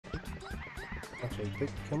Actually,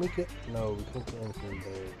 can we get... No, we can't get anything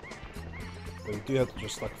there. But we do have to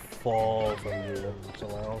just, like, fall from here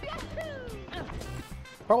somehow.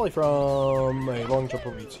 Probably from a long jump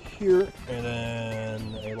over here, and then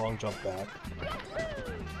a long jump back.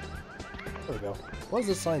 There we go. What does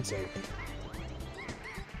this sign say?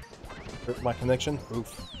 My connection?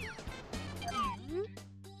 Oof.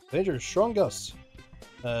 Danger, strong gusts.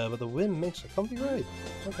 But the wind makes a comfy ride.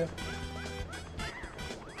 Okay.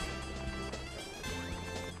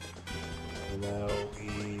 And now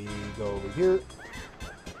we go over here.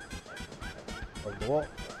 Over the wall.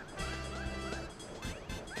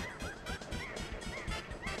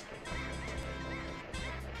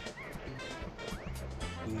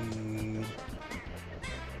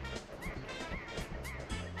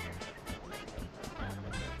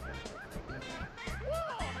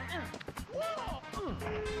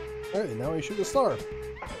 Alright, now we shoot the star.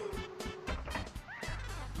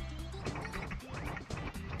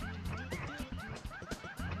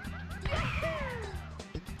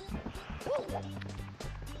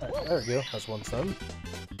 Alright, there we go. That's one done.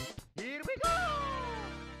 Here we go!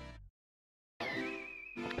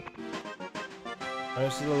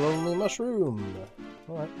 This is a lonely mushroom.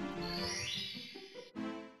 Alright.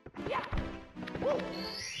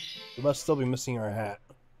 We must still be missing our hat.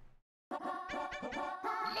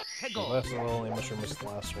 The last lonely mushroom was the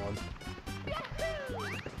last one.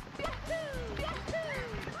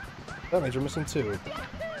 That means we're missing two.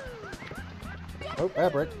 Oh,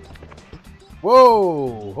 fabric.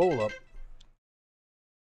 Whoa! Hold up.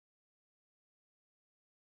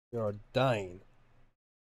 We are dying.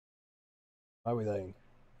 Why are we dying?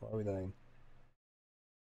 Why are we dying?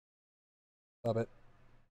 Stop it.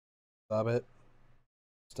 Stop it.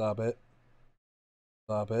 Stop it.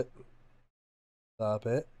 Stop it. Stop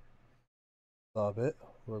it. Stop it.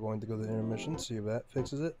 We're going to go to intermission, see if that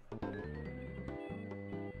fixes it.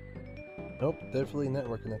 Nope, definitely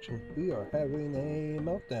network connection. We are having a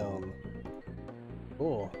meltdown.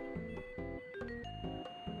 Cool.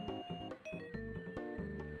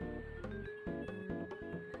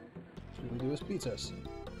 Should we do a speed test?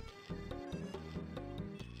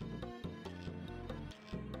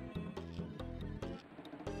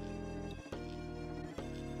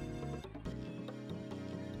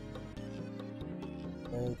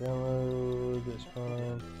 Okay, download this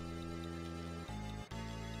one.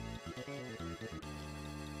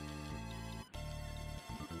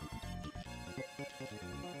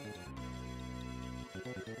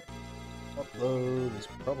 Upload is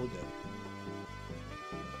probably dead.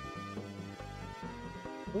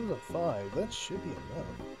 What was a 5? That should be enough.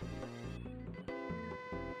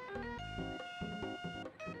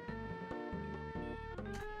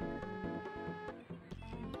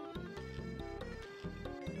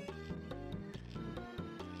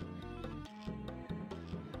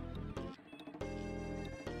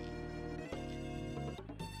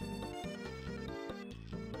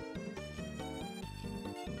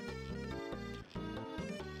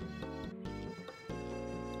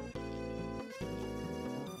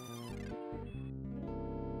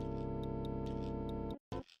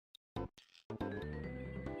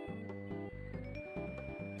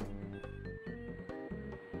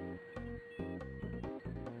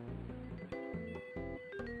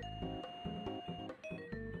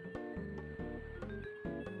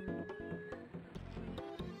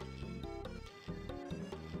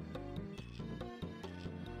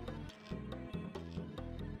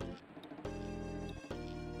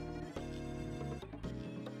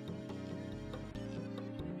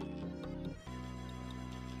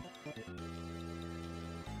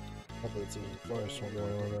 Hopefully it's a forest one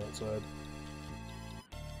going on outside.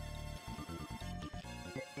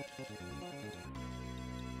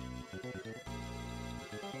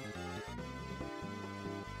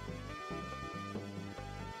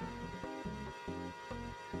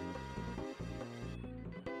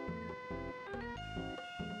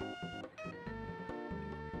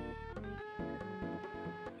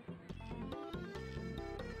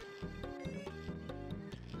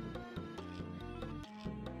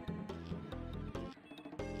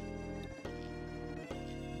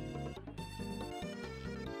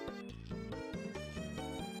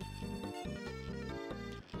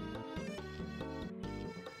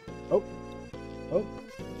 Oh. Oh.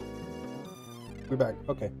 We're back.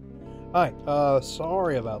 Okay. Hi.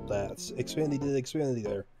 Sorry about that. Xfinity did Xfinity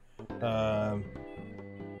there.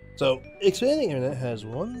 So, Xfinity Internet has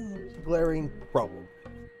one glaring problem.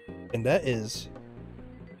 And that is,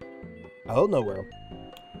 out of nowhere,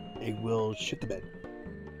 it will shit the bed.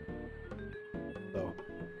 So,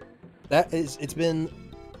 it's been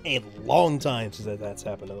a long time since that's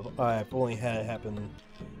happened. I've only had it happen,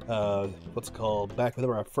 what's it called, back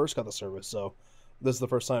whenever I first got the service, so this is the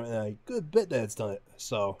first time in a good bit that it's done it,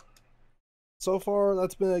 so far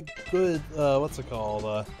that's been a good, what's it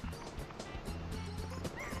called,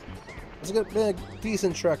 it's been a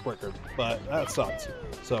decent track record, but that sucks.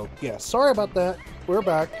 So, yeah, sorry about that. We're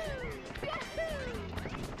back.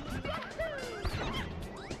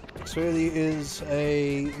 Xfinity is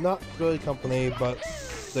a not good company, but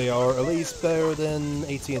they are at least better than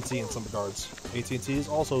AT&T in some regards. AT&T is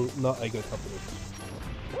also not a good company.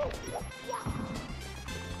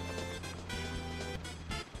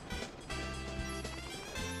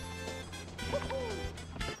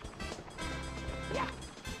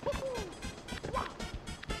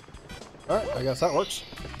 Alright, I guess that works.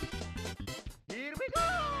 Here we go!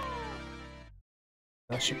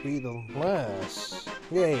 That should be the last.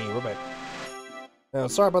 Yay, we're back. Now,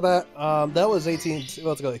 sorry about that. That was AT&T,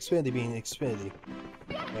 well, Xfinity being Xfinity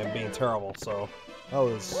and being terrible, so that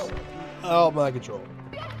was out of my control.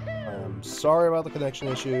 I'm sorry about the connection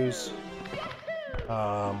issues.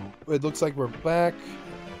 It looks like we're back.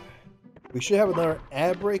 We should have another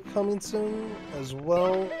ad break coming soon as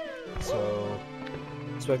well, so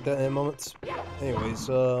expect that in a moment. Anyways,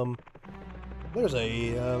 there's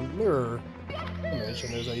a mirror image,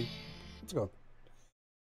 and there's a, what's it called?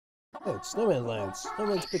 Oh, it's Snowman Land.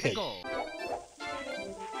 Snowman's Big Head.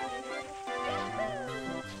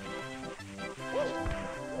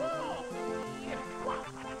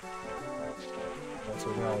 That's a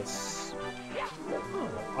nice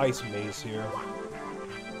ice maze here.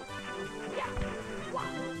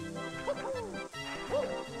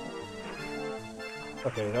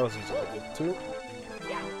 Okay, that was easy to get to.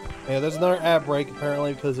 Yeah, there's another ad break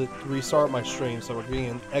apparently because it restarted my stream, so we're getting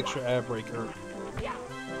an extra ad break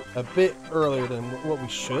a bit earlier than what we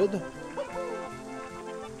should.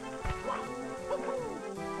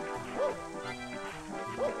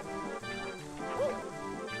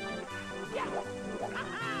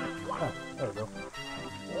 Ah, there we go.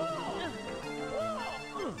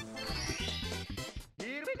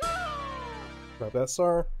 Here we go! Grab that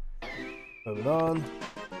star. Moving on.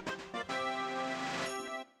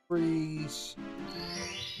 Freeze.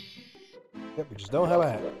 Yep, we just don't have a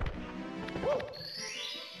hat.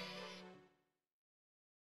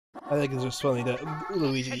 I think it's just funny that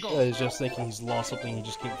Luigi is just thinking he's lost something, he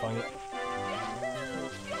just can't find it.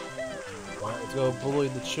 Alright, let's go bully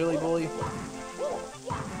the chili bully.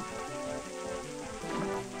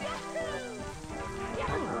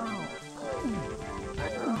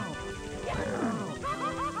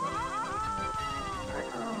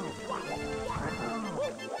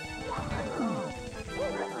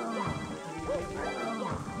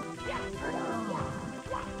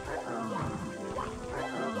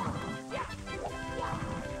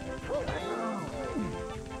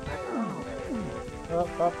 Up.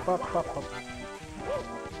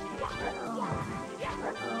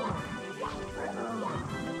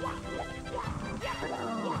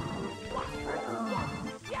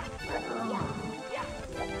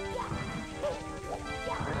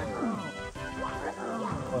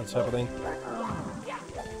 What's happening?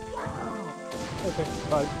 Okay,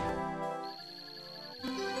 bye.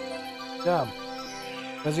 Yeah.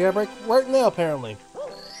 There's the ad break right now, apparently.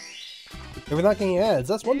 If we're not getting ads,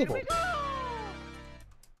 that's wonderful.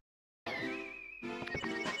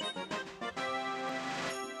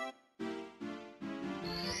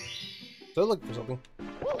 So looking for something.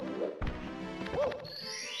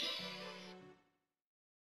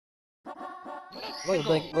 I like to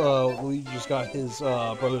think we just got his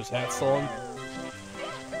brother's hat stolen.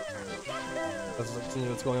 Let's see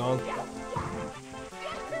what's going on.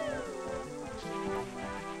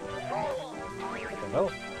 What the hell?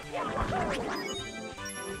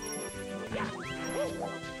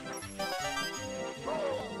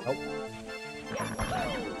 Nope.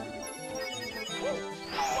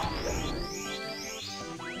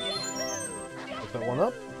 Pick that one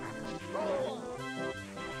up.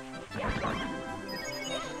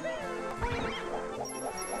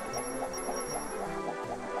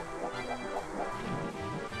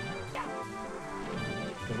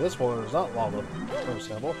 And this one is not lava, for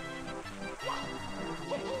example.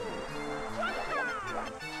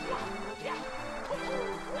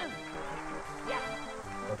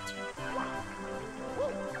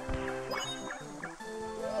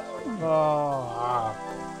 Oh,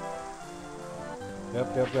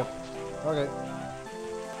 Yep. Okay.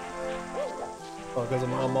 Oh, because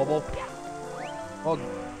I'm on mobile? Well,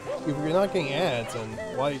 if you're not getting ads, then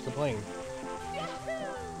why are you complaining?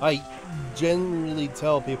 I generally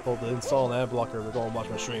tell people to install an ad blocker to go and watch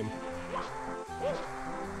my stream.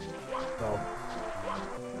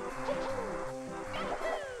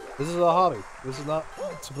 This is a hobby. This is not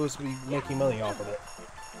supposed to be making money off of it.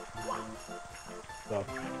 So.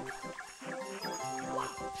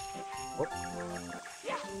 Oh.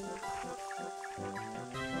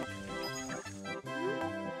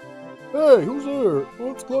 Hey, who's there?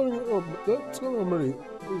 What's going on? That's going on me.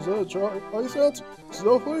 Is that Ice Ants?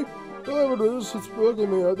 Snowflake? Whatever it is, it's bugging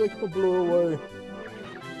me. I think I'll blow away.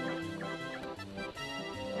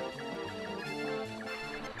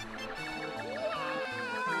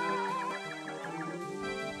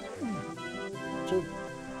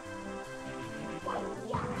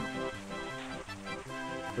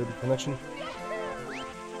 Baby connection.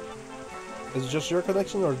 Is it just your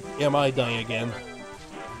connection, or am I dying again?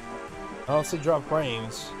 I don't see drop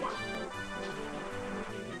frames.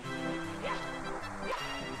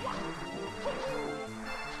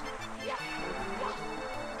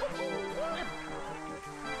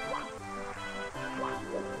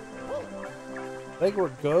 I think we're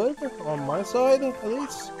good on my side, at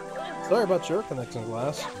least. Sorry about your connection,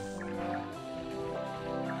 Glass.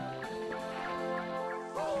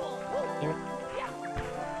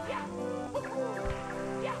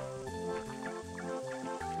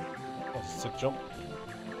 Sick jump.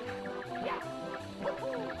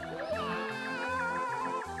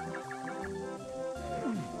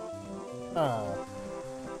 Ah.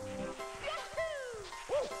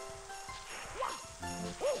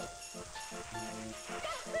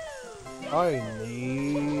 I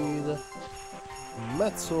need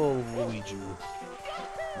Metal Luigi.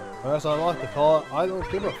 As I like to call it, I don't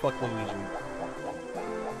give a fuck Luigi.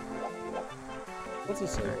 What's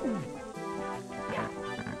this say?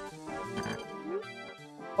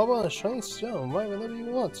 How about a shiny stone? Right whenever you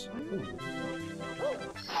want. Ooh.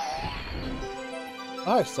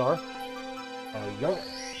 Hi, Star. There you go.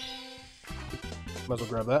 Might as well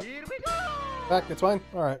grab that. Back, it's fine?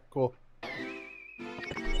 Alright, cool.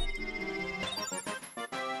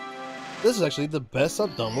 This is actually the best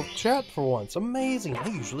I've done with chat for once. Amazing! I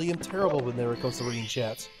usually am terrible whenever it comes to reading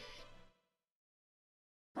chats.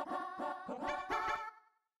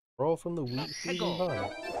 Roll from the wheat feeding vine.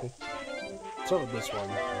 Okay. Start with this one.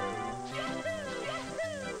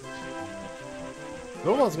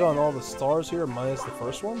 No one's gotten all the stars here minus the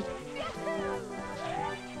first one.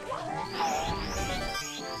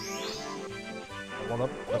 The one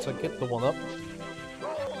up. Let's get the one up.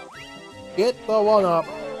 Get the one up.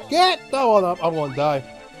 Get the one up. I'm gonna die.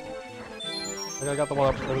 I think I got the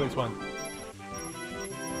one up. Everything's fine.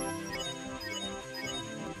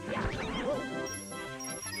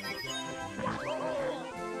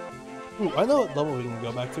 Ooh, I know what level we can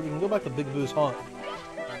go back to. We can go back to Big Boo's haunt.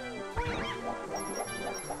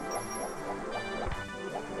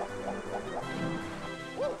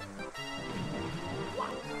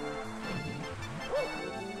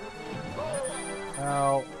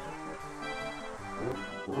 Ow.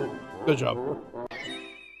 Good job.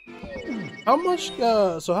 How much,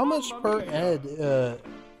 so how much per ad,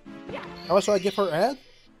 how much do I get per ad?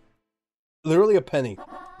 Literally a penny.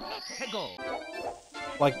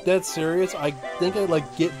 Like, dead serious, I think I,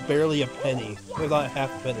 like, get barely a penny. If not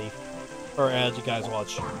half a penny per ad you guys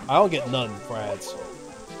watch. I don't get none for ads.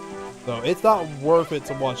 So, it's not worth it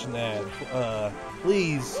to watch an ad.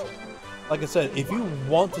 Please, like I said, if you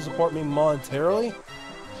want to support me monetarily,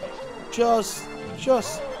 just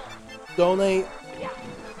donate.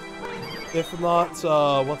 If not,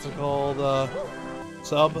 what's it called,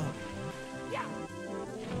 sub.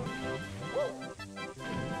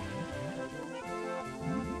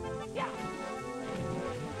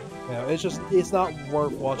 Yeah, it's not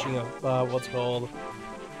worth watching a, what's it called,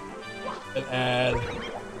 an ad.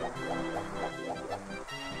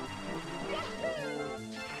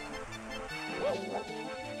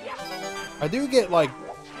 I do get, like,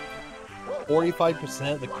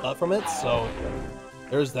 45% of the cut from it, so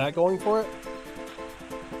there's that going for it.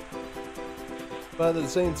 But at the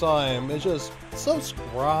same time, it's just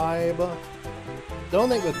subscribe,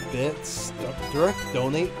 donate with bits, direct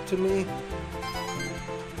donate to me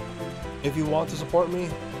if you want to support me.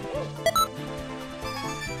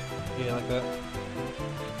 Yeah, like that.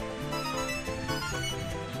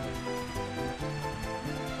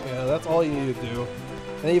 Yeah, that's all you need to do.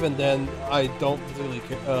 And even then, I don't particularly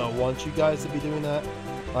want you guys to be doing that.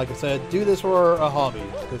 Like I said, do this for a hobby.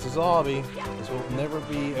 This is a hobby. This will never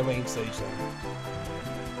be a main stage thing.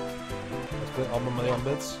 Let's put all my money on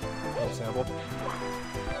bits. For example.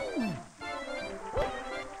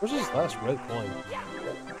 Where's this last red coin?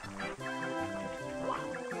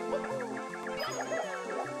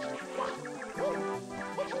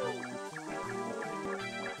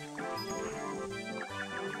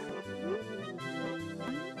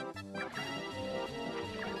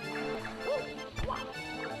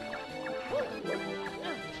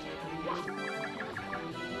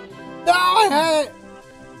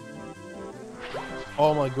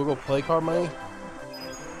 all my Google Play card money,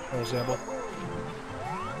 for example.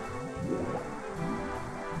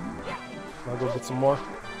 I'll go get some more.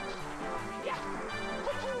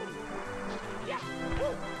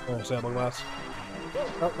 For example, glass.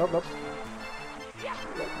 Nope, nope, nope.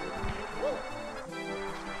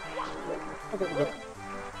 Okay, we're good.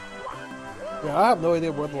 Yeah, I have no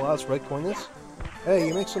idea where the last red coin is. Hey,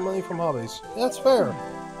 you make some money from hobbies. Yeah, that's fair.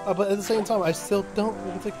 But at the same time, I still don't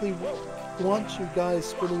particularly want you guys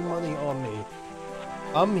spending money on me.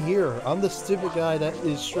 I'm here. I'm the stupid guy that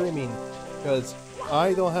is streaming because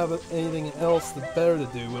I don't have anything else better to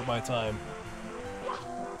do with my time.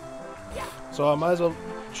 So I might as well,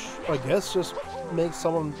 I guess, just make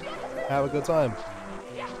someone have a good time.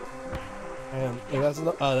 And if that's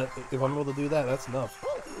enough, if I'm able to do that, that's enough.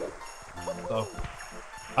 So,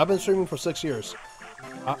 I've been streaming for 6 years.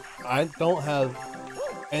 I don't have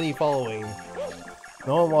any following.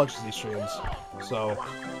 No one watches these streams. So,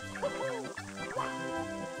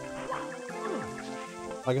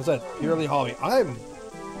 like I said, purely hobby. I'm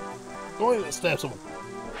going to stab someone.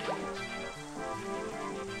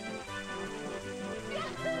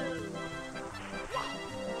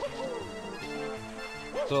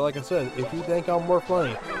 So like I said, if you think I'm worth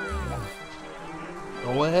money,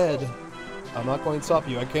 go ahead. I'm not going to stop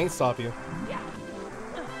you. I can't stop you.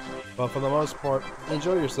 But for the most part,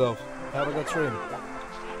 enjoy yourself. Have a good stream.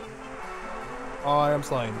 Oh, I am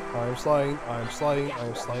sliding. I am sliding. I am sliding. I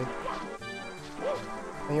am sliding.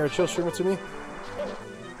 And you're a chill streamer to me?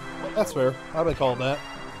 That's fair. I've been called that.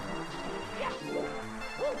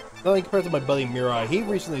 Nothing compared to my buddy Mirai. He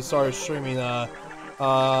recently started streaming,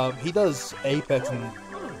 he does Apex and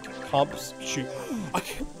comps. Shoot. I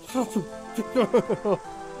can't.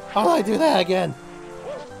 How do I do that again?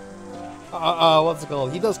 What's it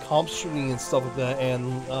called? He does comp shooting and stuff like that,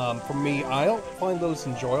 and, for me, I don't find those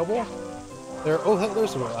enjoyable. Oh,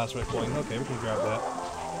 there's the last red coin. Okay, we can grab that.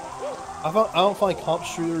 I don't find comp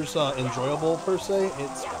shooters, enjoyable, per se.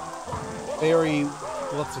 It's very,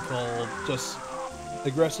 what's it called, just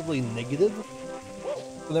aggressively negative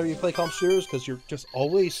whenever you play comp shooters, because you're just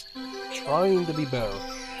always trying to be better.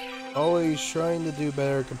 Always trying to do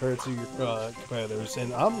better compared to your competitors,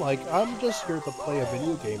 and I'm just here to play a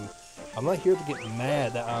video game. I'm not here to get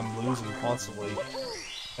mad that I'm losing constantly,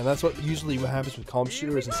 and that's what happens with comp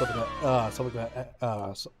shooters and stuff like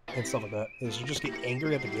that. Is you just get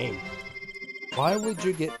angry at the game. Why would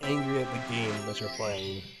you get angry at the game that you're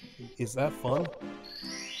playing? Is that fun?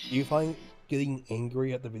 Do you find getting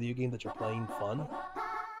angry at the video game that you're playing fun?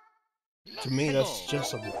 To me, that's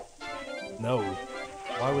just a no.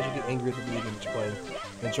 Why would you get angry at the video game that you're playing?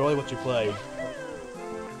 Enjoy what you play.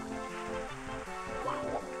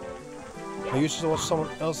 I used to watch someone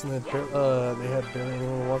else and they had barely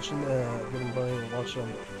anyone watching, getting by and watch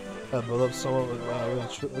them build up someone with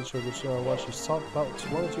really show I watched this talk about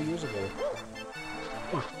 1 or 2 years ago.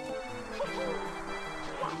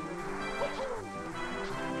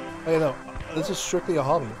 Hey, no, this is strictly a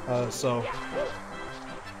hobby, so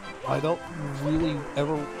I don't really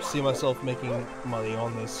ever see myself making money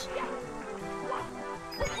on this.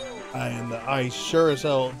 And I sure as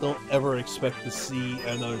hell don't ever expect to see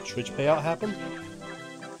another Twitch payout happen.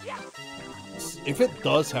 If it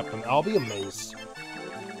does happen, I'll be amazed.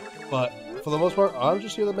 But for the most part, I'm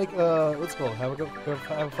just here to make let's go, have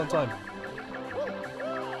a fun time.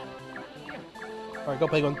 Alright, go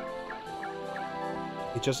Penguin.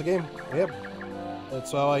 It's just a game. Yep.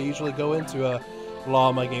 That's how I usually go into a lot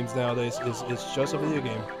of my games nowadays. It's just a video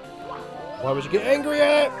game. Why would you get angry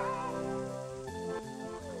at it?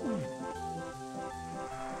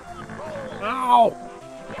 Ow!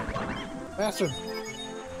 Bastard.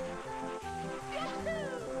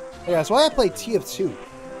 Yeah, that's why I play TF2.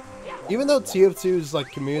 Even though TF2's like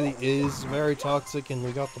community is very toxic and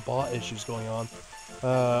we got the bot issues going on,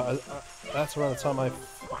 that's around the time I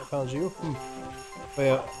found you. But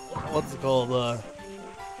yeah, what's it called?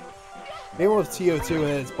 Even with TF2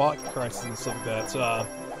 and its bot crisis and stuff like that,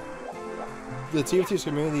 the TF2's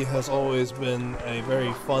community has always been a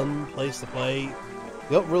very fun place to play.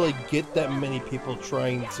 You don't really get that many people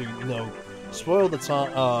trying to, you know, spoil the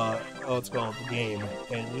time, what's it called, the game,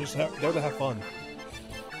 and you just there to have fun.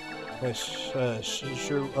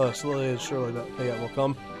 Slowly and surely that payout will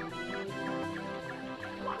come.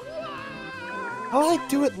 How did I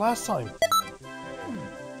do it last time?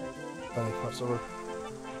 Finally cross over.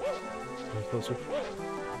 Getting closer.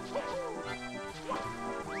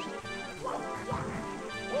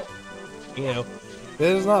 You know,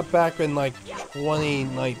 this is not back in like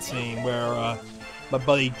 2019 where my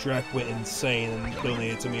buddy Drek went insane and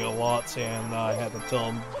donated to me a lot, and I had to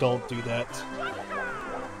tell him don't do that.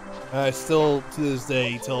 I still, to this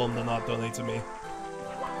day, tell them to not donate to me.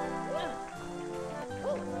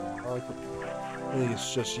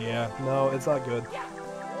 It's just, yeah. No, it's not good.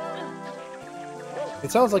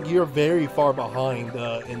 It sounds like you're very far behind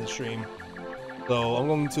in the stream. So I'm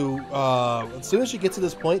going to, as soon as you get to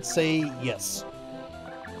this point, say yes.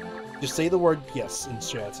 Just say the word yes in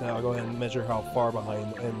chat, and I'll go ahead and measure how far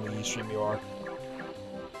behind in the stream you are.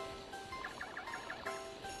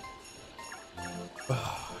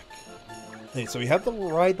 Hey, so we have to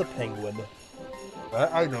ride the penguin.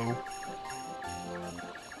 I know.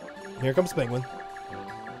 Here comes the penguin.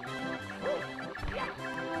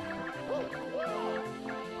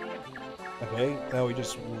 Okay, now we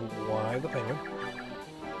just ride the penguin.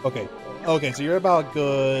 Okay, okay, so you're about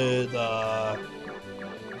good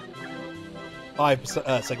 5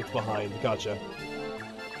 seconds behind. Gotcha.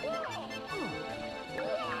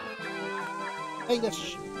 Hey,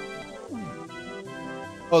 that's.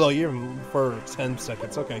 Oh no, you're for 10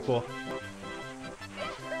 seconds. Okay, cool.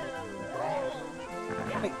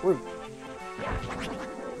 Hey, rude.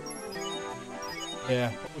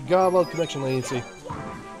 Yeah, gotta love connection latency.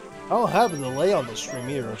 I don't have a delay on the stream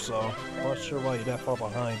either, so I'm not sure why you're that far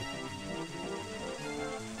behind.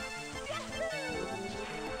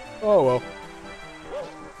 Oh well.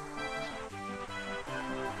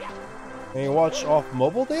 Can you watch off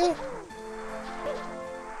mobile data? Is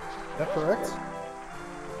that correct?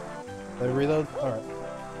 Did I reload? Alright.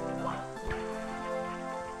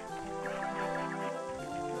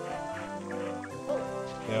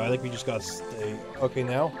 Yeah, I think we just gotta stay. Okay,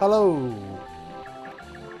 now. Hello!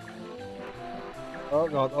 Oh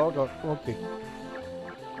god, okay.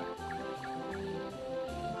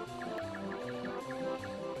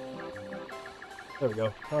 There we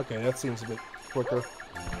go. Okay, that seems a bit quicker.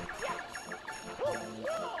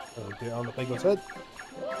 Okay, on the penguin's head.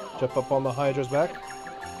 Jump up on the Hydra's back.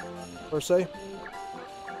 Per se.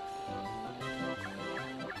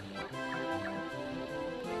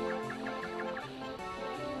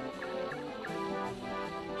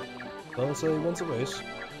 Don't say he wins a race.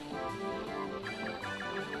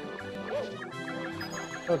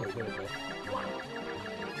 Okay, there we go.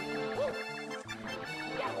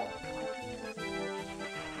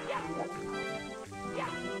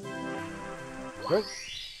 Great.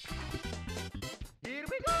 Here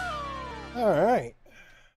we go! Alright.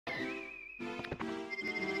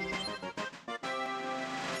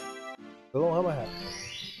 Still don't have my hat.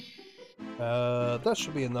 That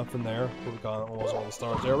should be enough in there. We've got almost all the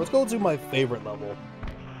stars there. Let's go to my favorite level.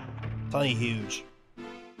 Tiny Huge.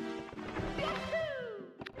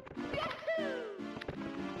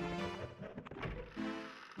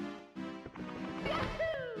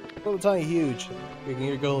 Go to Tiny Huge. You can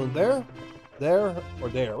either go in there, there, or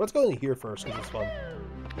there. Let's go in here first because it's fun.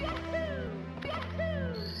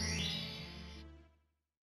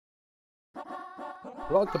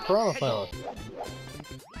 Rock the Piranha Flower.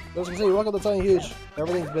 As you can see, rock up the Tiny Huge.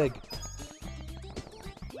 Everything's big.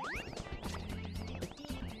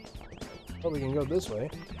 Oh, we can go this way.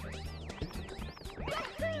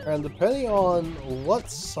 And depending on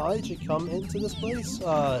what side you come into this place,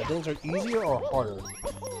 things are easier or harder.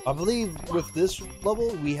 I believe with this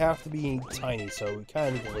level, we have to be tiny, so we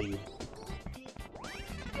kind of need to leave.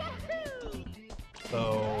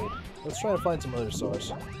 So, let's try and find some other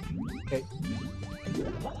stars. Okay.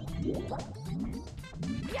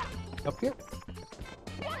 Up here.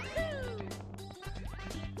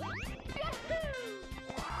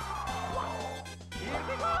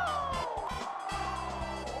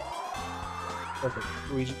 Okay,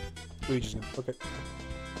 Luigi's good. Okay.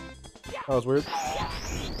 That was weird.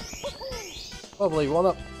 Lovely, 1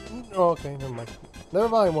 up. Oh, okay, never mind. Never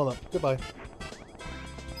mind, 1 up. Goodbye.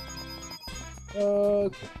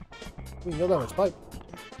 Okay. We can go down this pipe.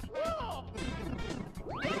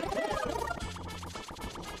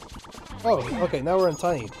 Oh, okay, now we're in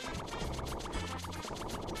Tiny.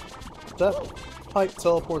 That pipe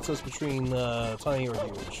teleports us between Tiny or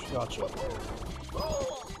Huge. Gotcha.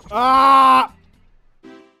 Ah!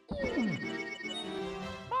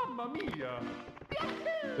 Mamma mia!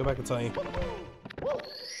 Go back to Tiny.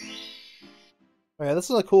 Okay,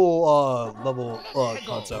 this is a cool level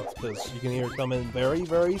concept, because you can either come in very,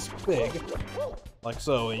 very big, like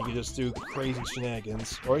so, and you can just do crazy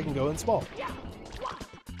shenanigans, or you can go in small.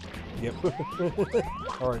 Yep.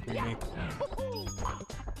 Alright, me.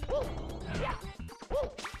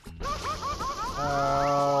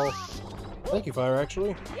 Ow. Thank you, Fire,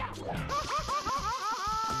 actually.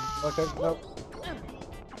 Okay, nope.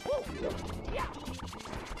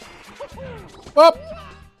 Up!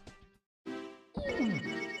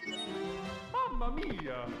 Mamma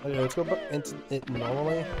mia! Okay, let's go back into it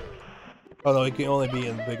normally. Oh no, it can only be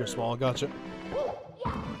in big or small. Gotcha.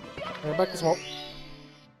 Alright, back to small.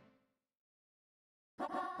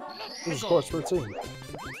 This is course 13.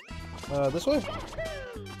 This way?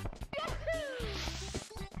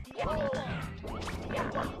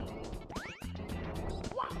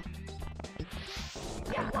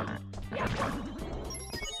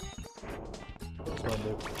 What's one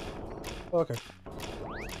do? Okay.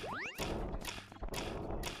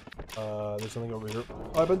 There's something over here.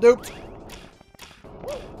 I've been duped!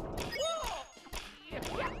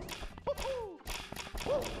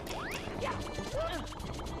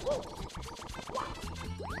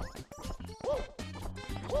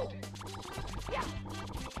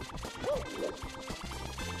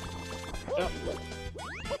 Yep.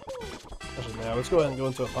 Actually, now let's go ahead and go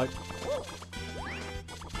into a pipe.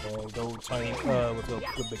 And go tiny, with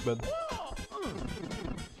the big bed.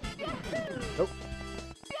 Nope.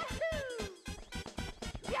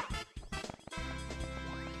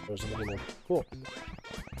 There's something in there. Cool.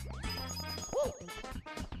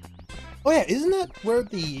 Oh yeah, isn't that where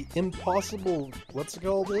the impossible, what's it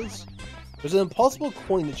called, is? There's an impossible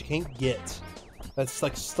coin that you can't get. That's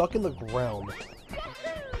like stuck in the ground.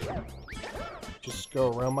 Just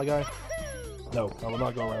go around, my guy? No, I will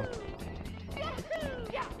not go around.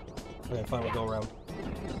 Okay, fine, we'll go around.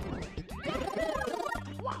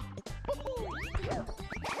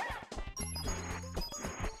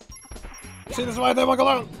 See, this is why I don't want to go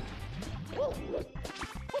around!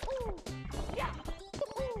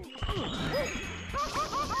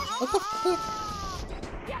 What the fuck?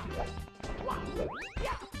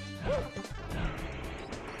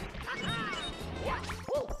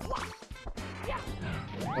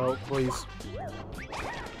 Oh, please.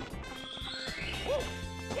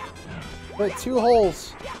 Wait, 2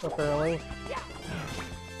 holes, apparently.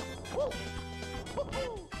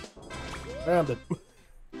 Rammed it.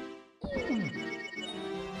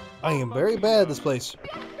 I am very bad at this place.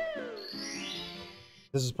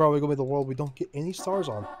 This is probably gonna be the world we don't get any stars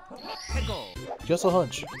on. Just a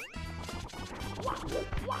hunch.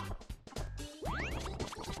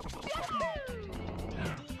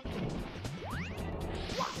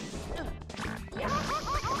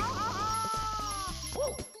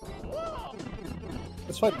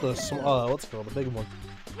 Let's fight the what's it called, the big one.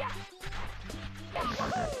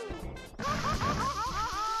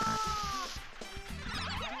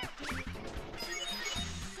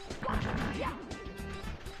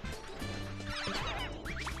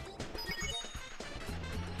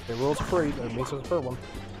 The rules are free, that makes it a fair one.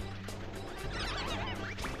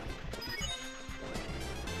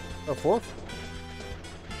 Oh, 4th?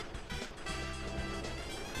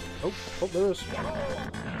 Oh, oh, there is.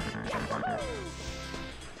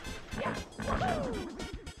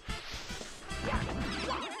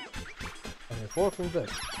 Okay, 4 from Vic.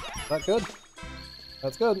 Is that good?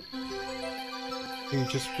 That's good. You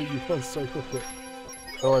just put you one star real quick.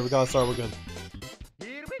 Don't worry, we got a star, we're good.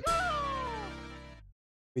 Here we go!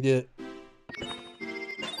 We did it.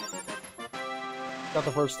 Got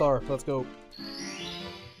the first star, let's go.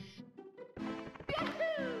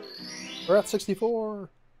 We're at 64!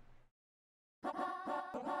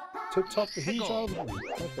 Took top the huge out of the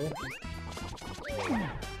okay.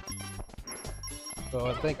 So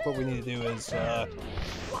I think what we need to do is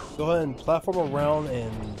go ahead and platform around in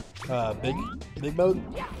big mode.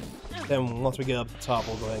 Then once we get up the top,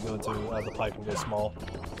 we'll go ahead and go into the pipe and go small.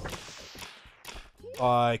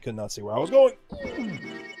 I could not see where I was going.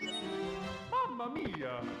 Mamma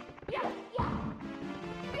mia!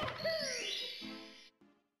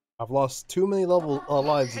 I've lost too many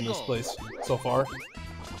lives in this place so far.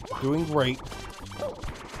 Doing great.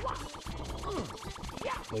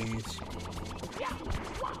 Please.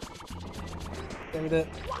 Damn it.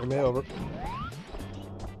 Bring me over.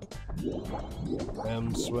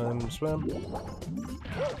 Swim, swim, swim.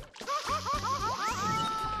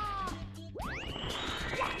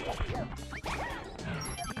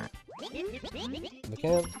 I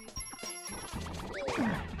can't.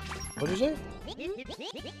 What did you say?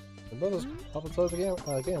 The brothers up and close again.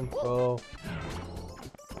 Oh.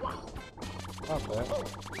 Not that.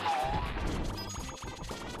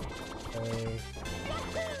 Okay.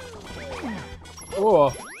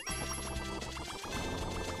 Oh.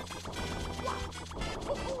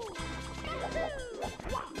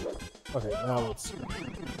 Okay, now let's do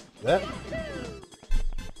that.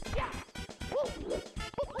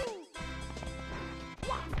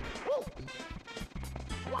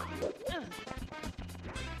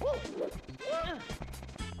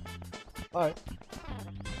 Alright.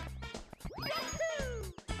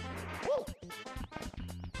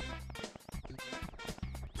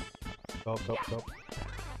 Go.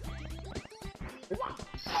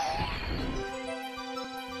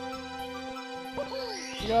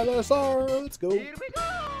 We got another star! Let's go! Here we go!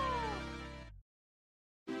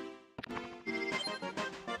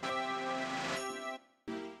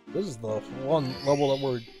 This is the one level that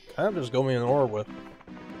we're kind of just going in order with.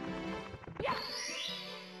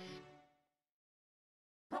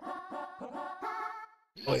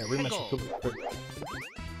 Oh yeah, rematch of Cooper.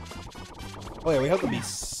 Oh yeah, we have to be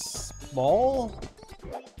small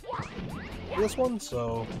for this one,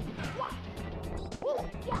 so...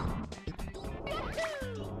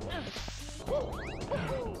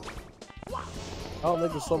 I don't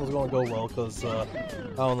think this level's gonna go well, because I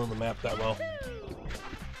don't know the map that well.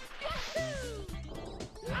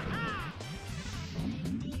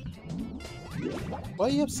 Why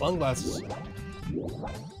do you have sunglasses?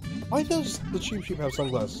 Why does the Cheep Cheep have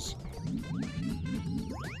sunglasses?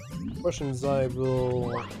 Questions I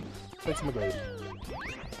will take to my grave.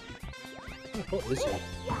 What is he?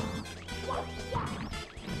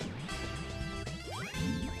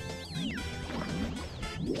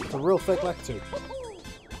 It's a real fake Lakitu.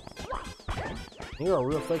 You're a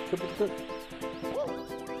real fake Cook.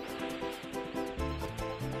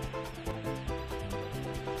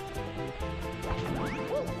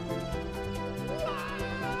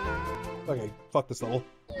 Okay, fuck this level.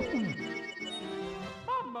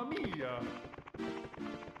 Mamma mia!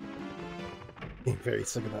 I'm very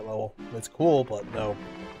sick of that level. It's cool, but no.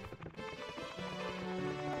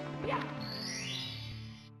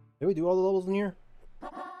 Did we do all the levels in here?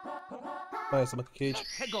 Nice, the monkey cage.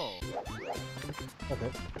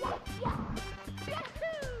 Okay.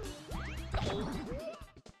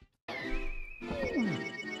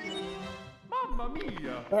 Mamma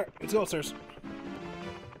mia! Alright, let's go upstairs.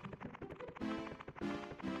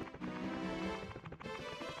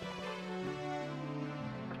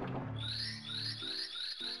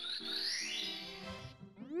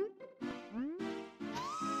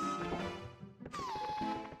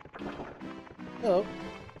 Hello.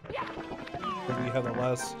 Maybe you have the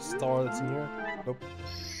last star that's in here? Nope.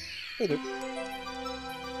 Hey there.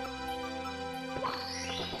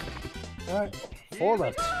 Alright, 4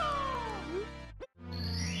 left.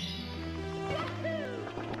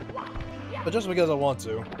 But just because I want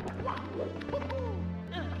to.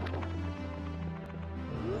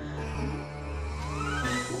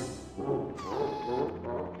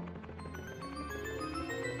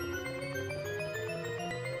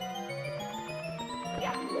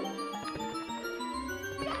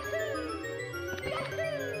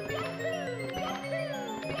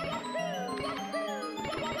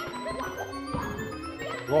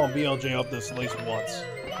 Go on BLJ up this at least once.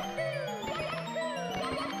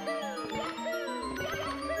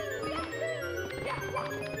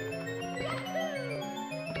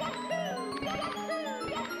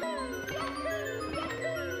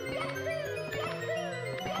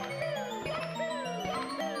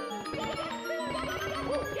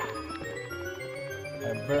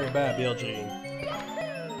 I'm very bad at BLJing.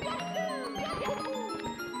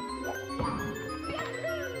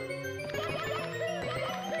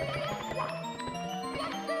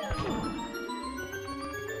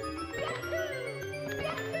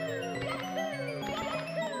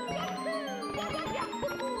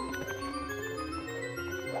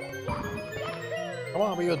 Come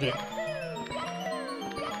on, BLJ.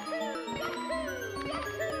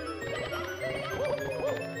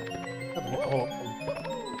 Hold on.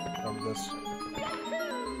 This.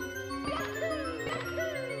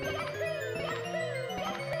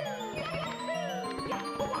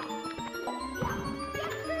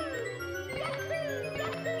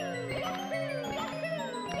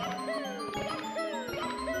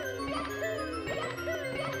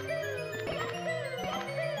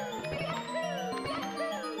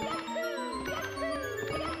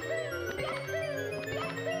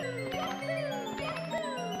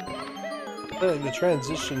 The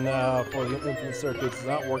transition for the infinite circuits is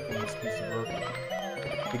not working in this piece of work.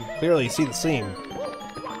 You can clearly see the seam.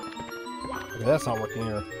 Okay, that's not working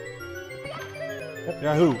here.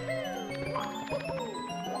 Yahoo!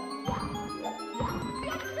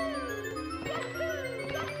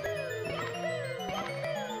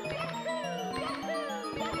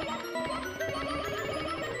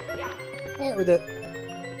 Alright, we're dead.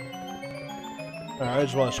 Alright, I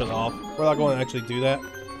just want to shut it off. We're not going to actually do that.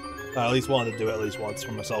 I at least wanted to do it at least once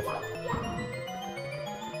for myself.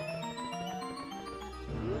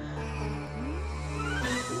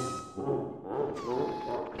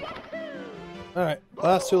 Alright,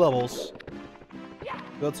 last 2 levels.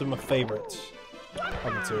 Go to my favorite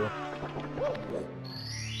of the 2.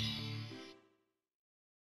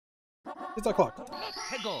 It's our clock.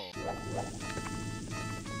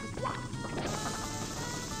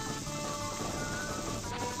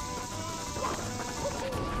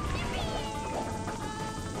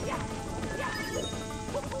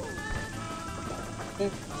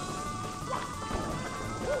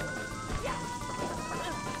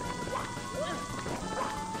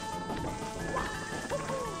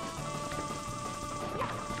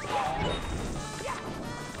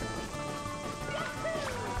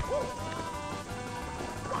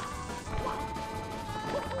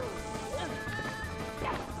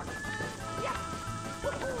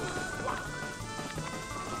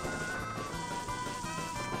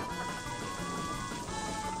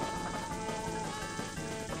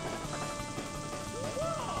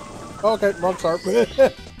 Okay, wrong start. Here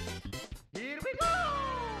we go!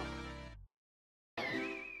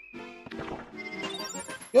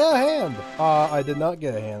 Get a hand! I did not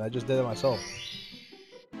get a hand. I just did it myself.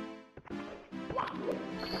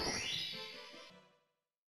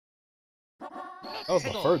 That was the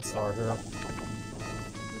third star here.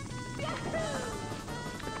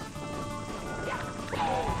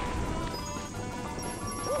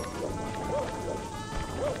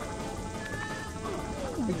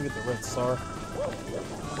 We can get the red star.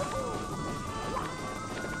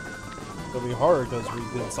 It'll be hard because we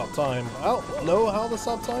didn't stop time. I don't know how to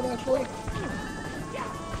stop time actually.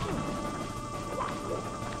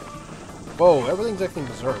 Whoa, everything's acting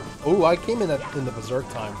berserk. Oh, I came in the berserk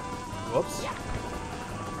time. Whoops.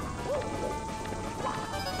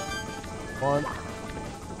 Come on.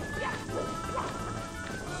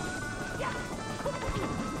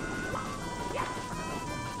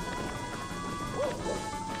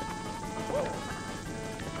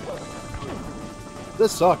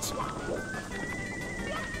 This sucks.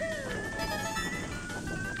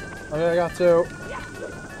 Okay, I got two.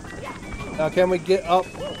 Now can we get up?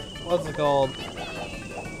 What's it called?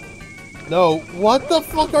 No. What the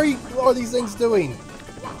fuck are these things doing?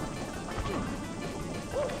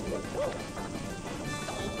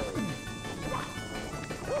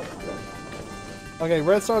 Okay,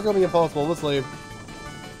 red star's gonna be impossible. Let's leave.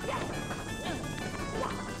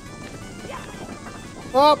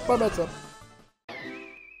 Oh, I messed up.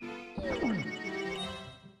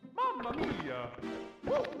 Mamma mia!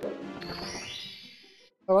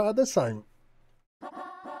 How about this time?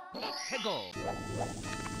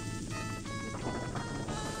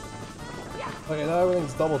 Okay, now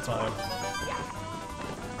everything's double time.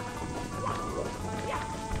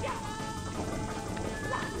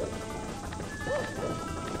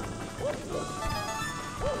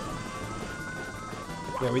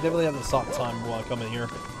 Yeah, we definitely have to stop time while I come in here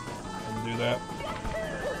and do that.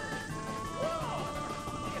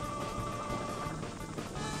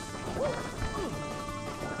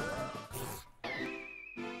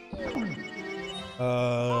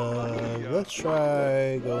 Let's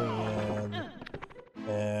try going in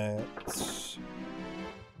at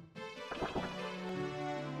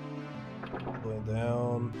going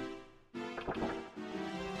down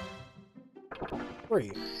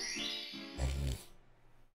 3.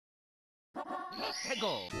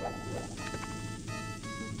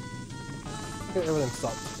 Okay, everything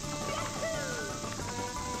stopped.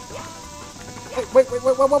 Hey, wait.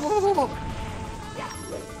 Oh, come on.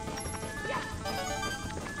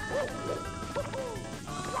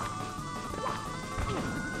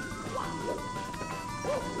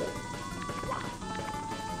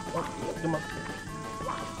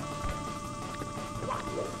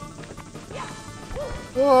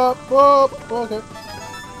 Okay.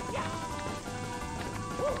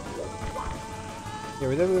 Yeah,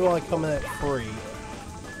 we definitely want to come in at 3.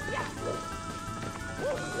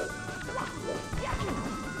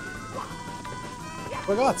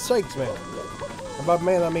 For God's sakes, man. And by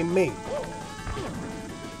man, I mean me.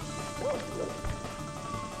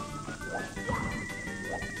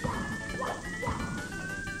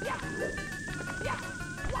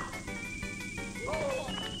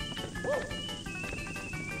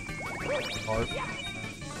 Heart.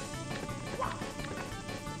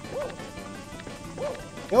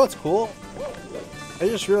 You know what's cool? I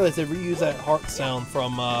just realized they reused that heart sound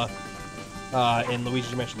from in Luigi's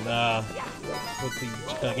Dimension with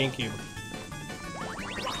the GameCube.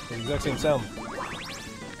 The exact same sound.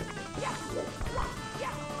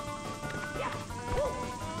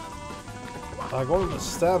 I'm going to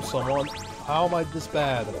stab someone. How am I this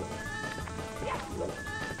bad?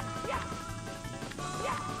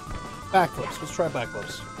 Backflips. Let's try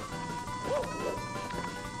backflips.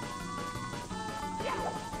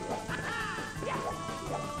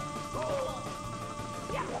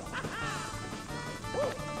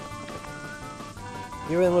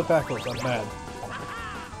 Even with backflips, I'm mad.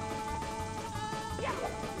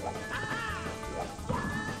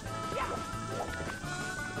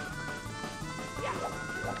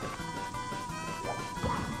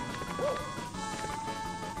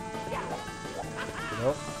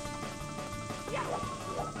 Nope.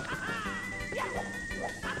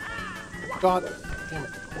 God damn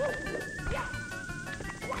it.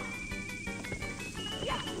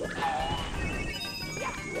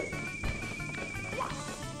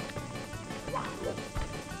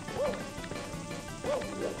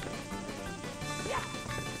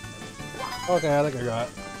 Okay, I think I got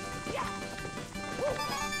it.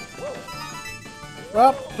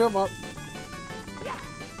 Up, jump up.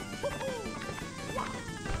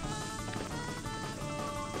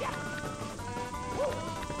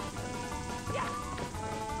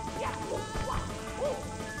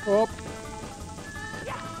 Oh.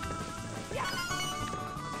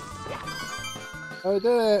 I did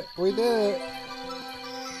it! We did it!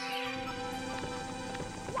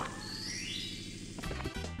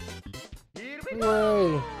 Here we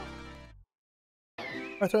go. Hooray!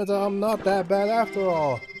 It turns out I'm not that bad after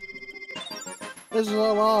all. This is a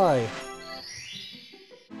lie.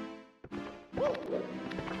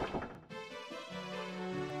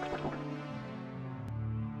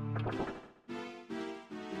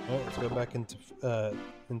 Alright, let's go back into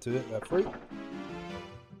that fruit.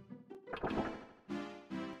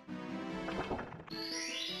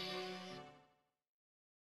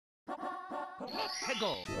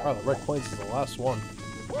 Hego. Oh, the red coins is the last one.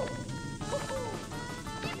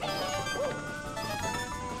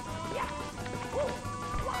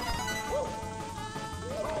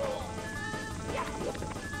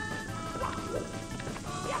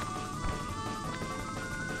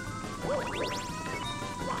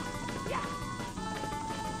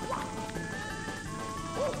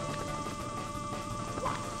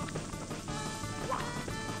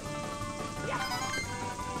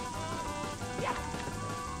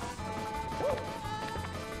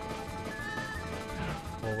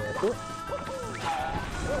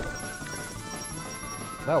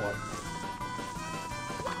 Now what?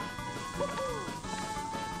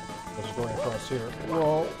 Just going across here.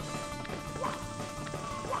 Whoa!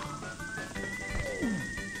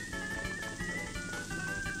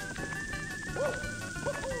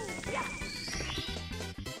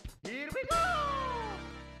 Here we go.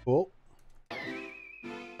 Cool.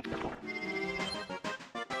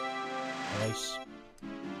 Nice.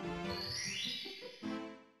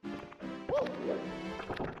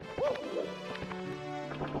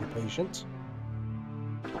 Be patient.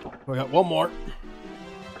 We got one more.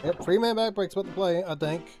 Yep, 3-man back breaks about to play, I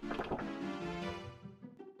think.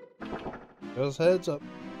 Just heads up.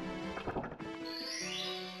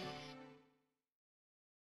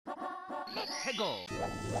 Hego.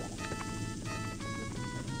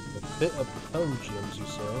 A bit of pungeons, you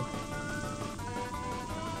say?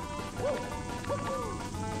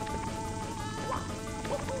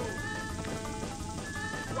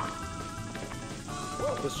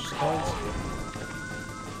 This just coins.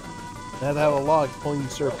 I had to have a lot of coin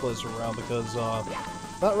surplus around because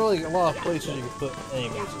not really a lot of places you can put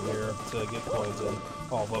enemies in here to get coins in.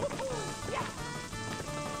 Although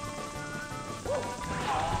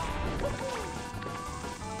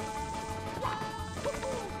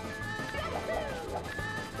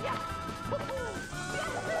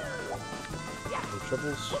the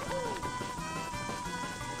triples.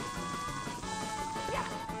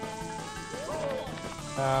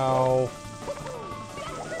 Ow.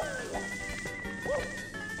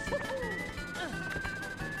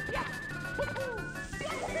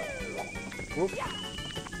 Whoop.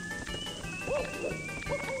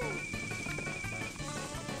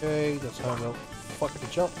 Okay, that's how I'm gonna fuck the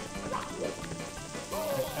jump.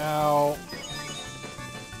 Ow.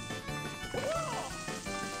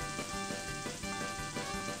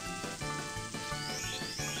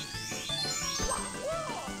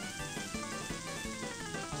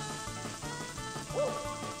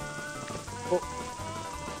 Oh.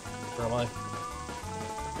 Where am I?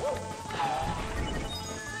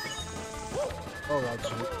 Oh god,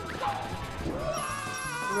 shoot.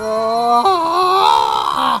 Ah!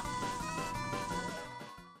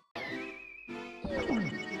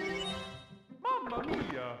 Mamma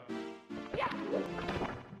mia.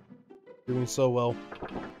 Doing so well.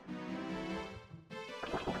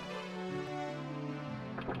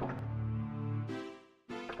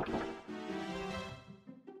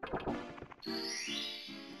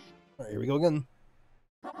 Alright, here we go again.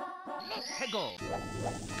 Hego.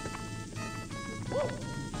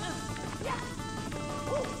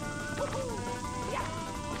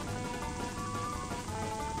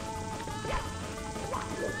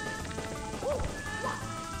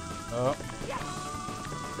 Oh.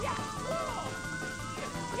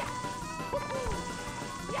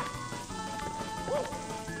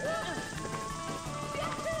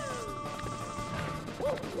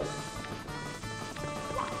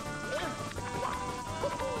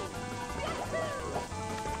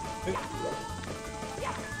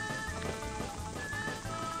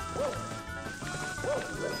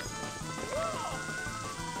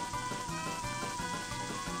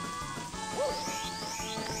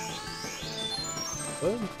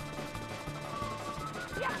 Good.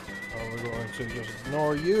 Oh, we're going to just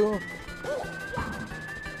ignore you.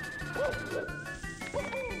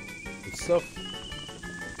 Good stuff.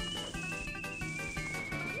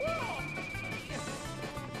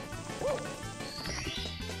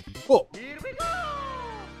 Oh! Here we go.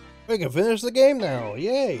 We can finish the game now!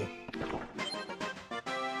 Yay!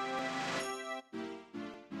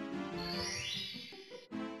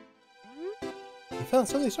 You found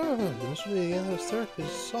 70 star food. The mystery of the end of the stair is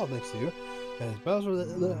solved next to you. And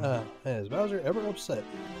is Bowser ever upset?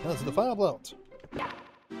 Now to the final belt.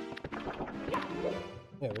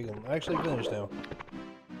 Yeah, we can actually finish now.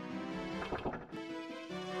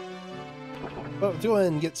 But let's go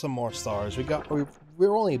ahead and get some more stars.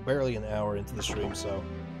 We're only barely an hour into the stream, so.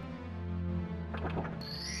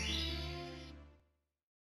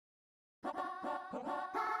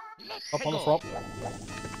 Up on the front.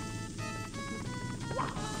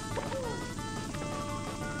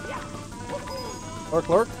 Lurk,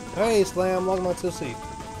 lurk. Hey, Slam, welcome on to the seat.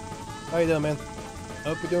 How you doing, man?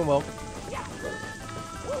 Hope you're doing well.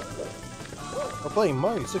 We're playing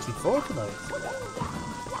Mario 64 tonight.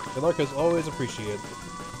 Good luck is always appreciated.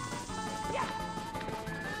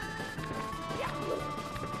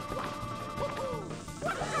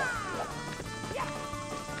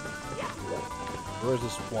 Where's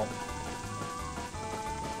this swamp?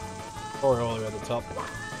 Or all the way at the top.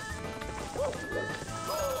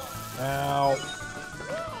 Ow.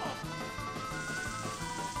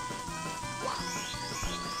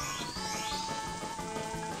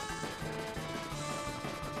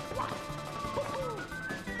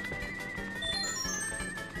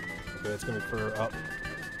 Okay, it's gonna be further up.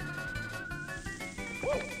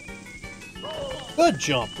 Good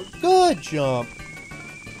jump! Good jump!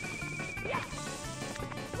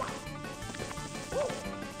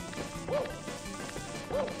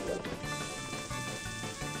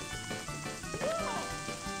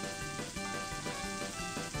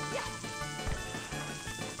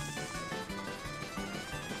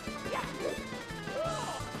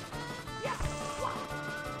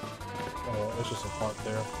 Oh, it's just a part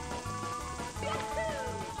there.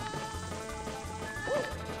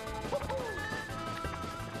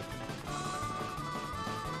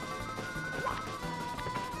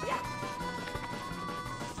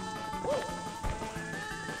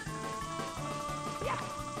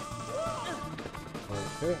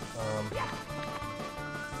 Okay,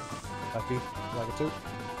 Lucky, like a two.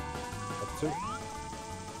 Like a two.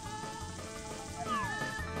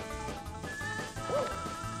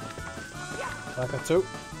 Like a two.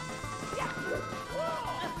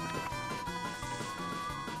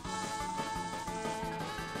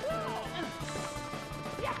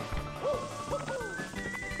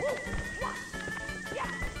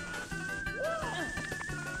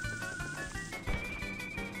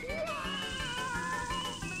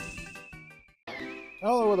 I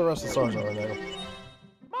don't know where the rest of the stars are now.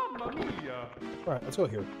 Mamma mia! Alright, let's go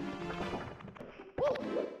here.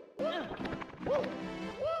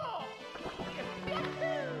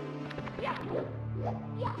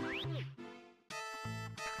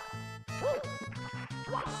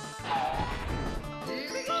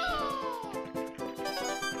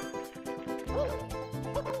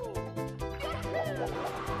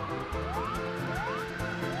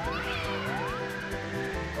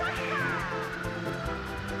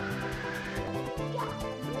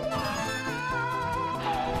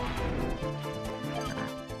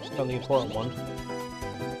 On the important one.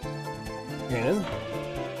 And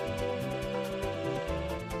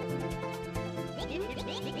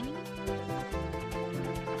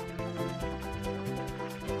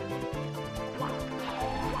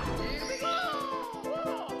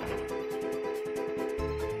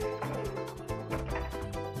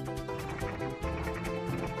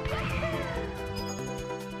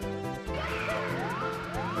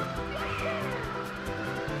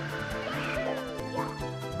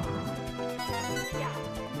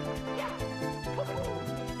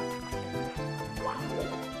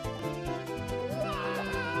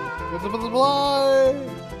butterfly!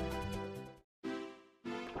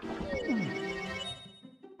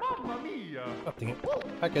 Mamma mia! Oh, dang it.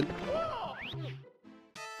 Back in.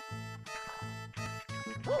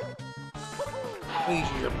 Please,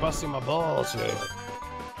 you're busting my balls here.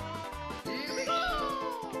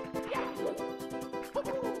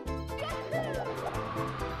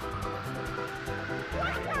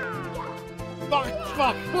 Fuck,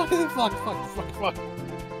 fuck, fuck, fuck, fuck, fuck, fuck.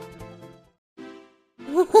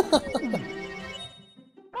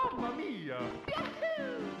 Mamma mia!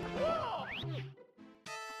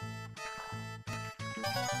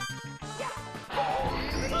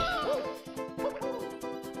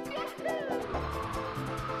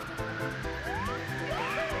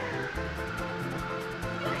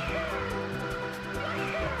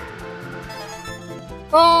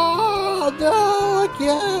 Oh no,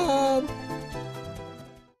 again!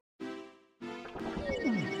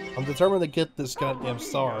 I'm determined to get this goddamn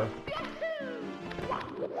star.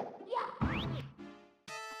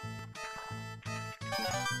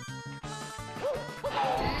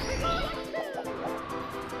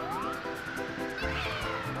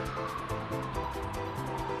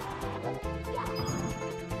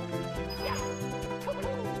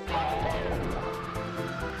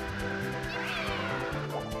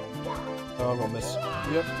 Oh, I'm gonna miss.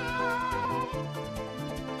 Yep.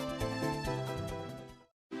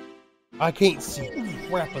 I can't see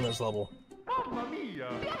crap in this level. Mamma mia!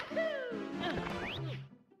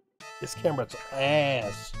 This camera's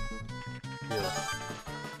ass. Here.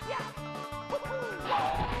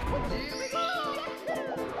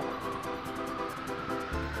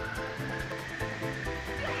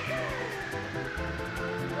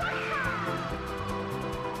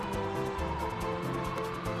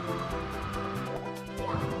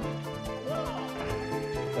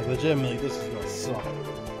 Like, legitimately, this is gonna suck.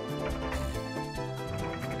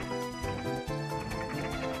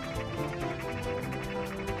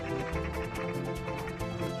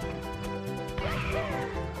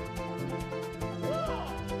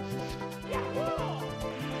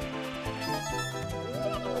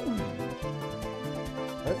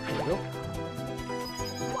 Alright, there we go.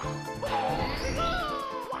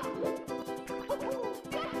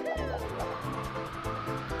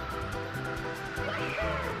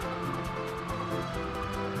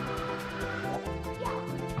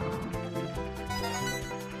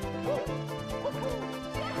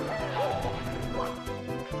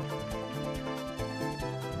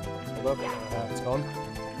 Hold up, it's gone.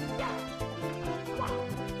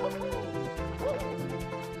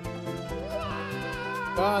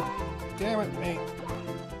 God damn it, mate.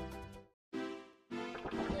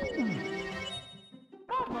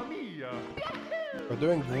 Mamma mia! We're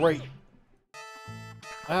doing great.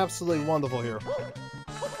 Absolutely wonderful here.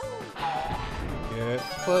 Get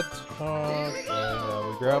put. Okay, now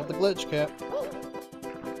we grab the glitch cap.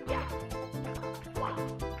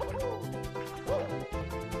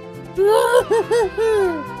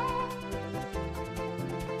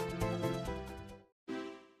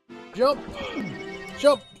 Jump!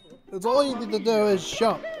 Jump! That's all you need to do is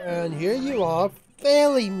jump. And here you are,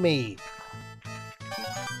 failing me.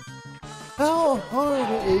 How hard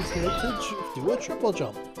is it to do a triple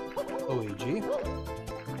jump, Luigi?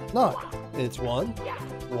 Not. It's 1,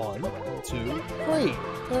 1, 2, 3.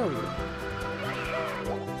 There we go.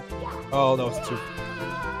 Oh, that was 2.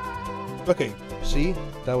 Okay, see?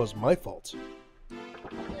 That was my fault.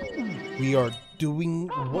 We are doing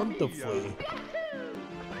wonderfully.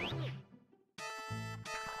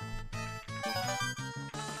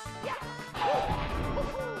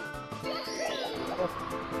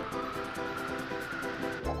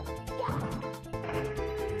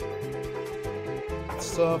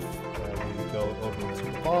 Stuff, and we go over to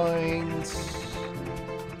vines.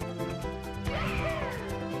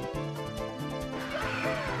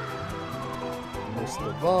 Miss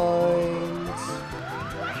the vines.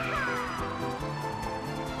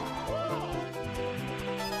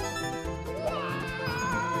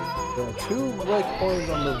 There are 2 red coins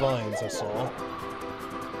on the vines I saw.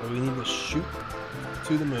 And we need to shoot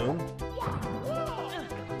to the moon.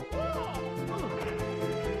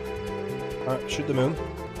 Alright, shoot the moon.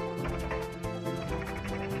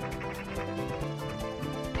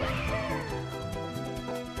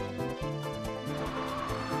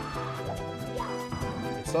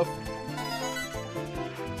 Good stuff.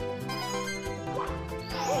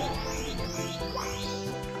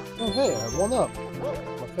 Oh hey, I have 1 up.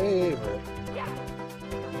 My favorite.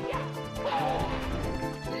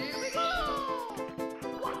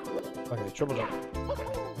 Okay, triple jump.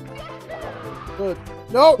 Good.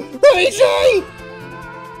 No! Luigi!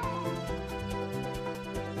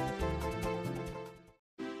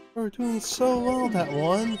 We're doing so well that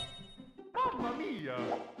one. Mamma mia!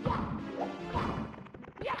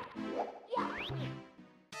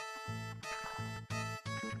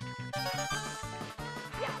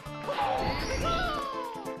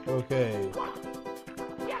 Okay.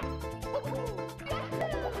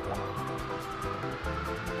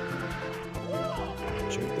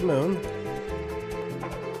 Shoot the moon.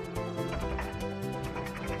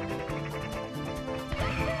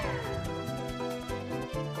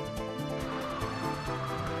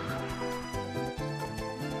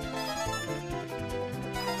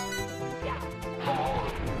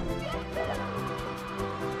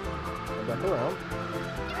 Go back around.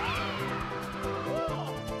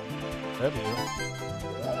 Have you?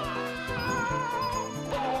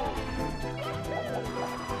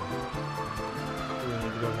 We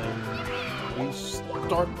need to go ahead and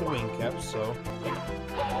restart the wing cap, so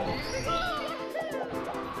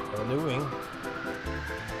a new wing.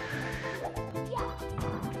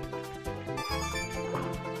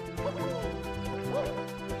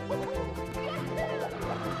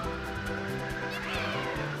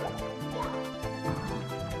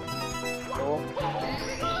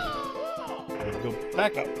 Go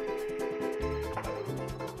back up.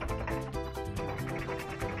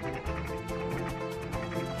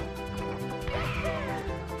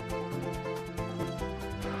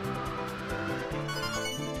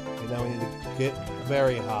 Okay, now we need to get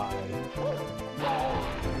very high.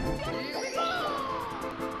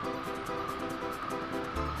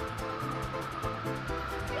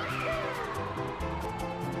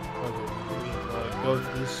 Okay, we go to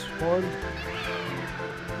this one.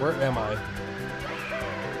 Where am I?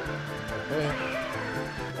 Okay.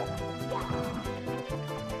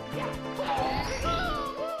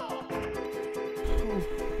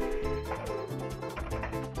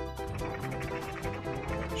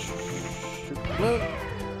 No.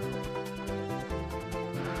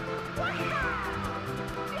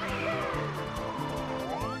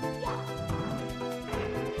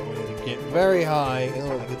 We need to get very high in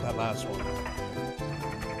order to get that last one.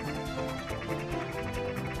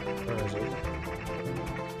 Where is it?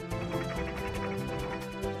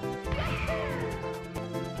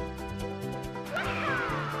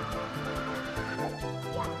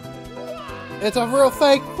 It's a real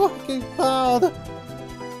fake fucking cloud!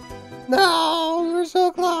 No! We're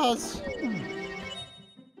so close!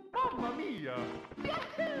 Mamma mia!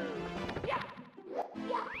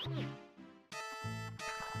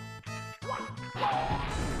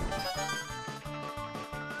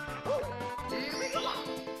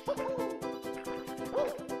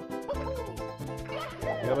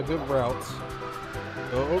 We have a good route.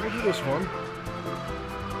 Go over to this one.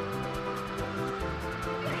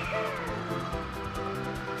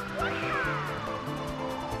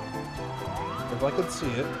 If I could see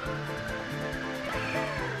it.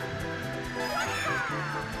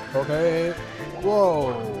 Okay.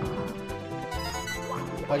 Whoa.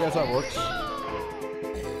 I guess that works.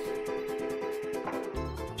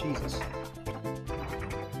 Jesus.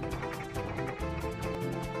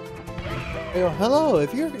 You know, hello.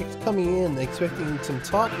 If you're coming in expecting some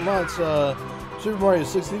top-notch Super Mario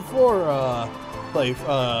 64 play,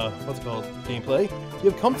 what's it called, gameplay,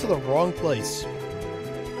 you've come to the wrong place.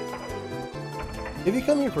 If you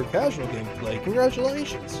come here for casual gameplay,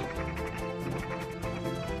 congratulations!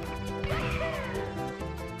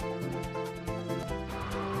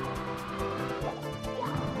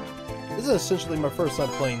 This is essentially my first time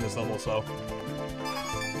playing this level, so...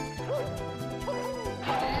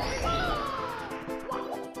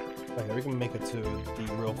 Okay, we can make it to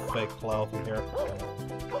the real fake cloud from here.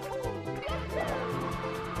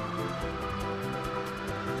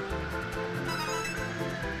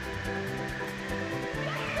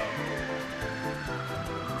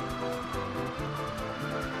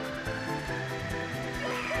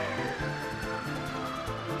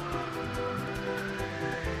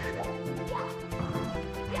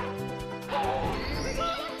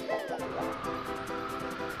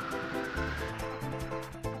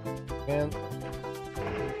 And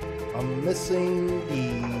I'm missing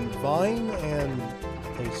the vine and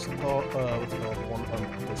a star, what's it called, one on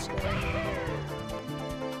this guy.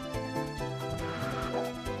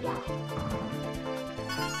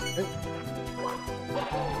 Okay.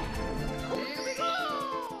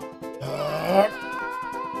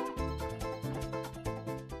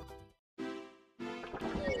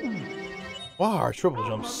 Wow, our triple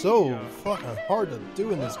jump's so fucking hard to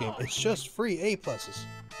do in this game. It's just free A+.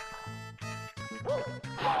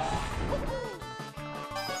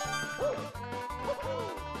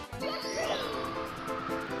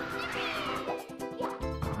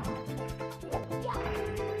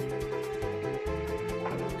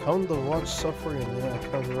 Come to watch suffering, and yeah,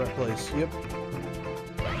 come to the right place. Yep.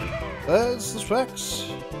 That's the facts.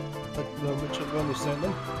 Which I understand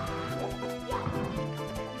them.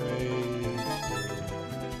 3,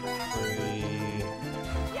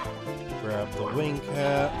 grab the wing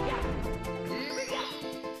cap.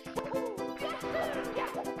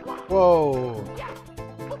 Whoa.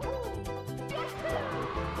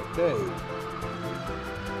 Okay.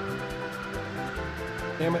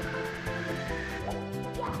 Damn it.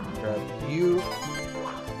 Grab you.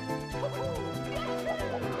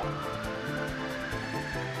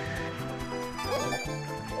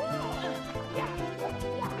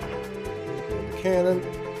 Cannon.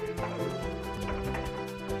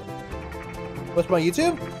 What's my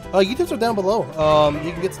YouTube? YouTubes are down below.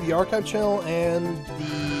 You can get to the archive channel and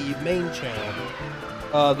the main channel.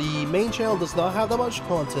 The main channel does not have that much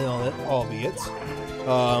content on it, albeit.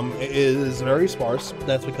 It is very sparse.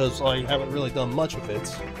 That's because I haven't really done much with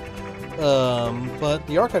it. But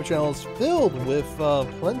the archive channel is filled with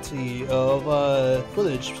plenty of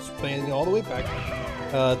footage spanning all the way back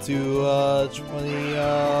to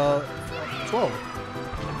 2012.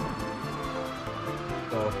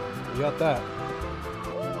 So we got that.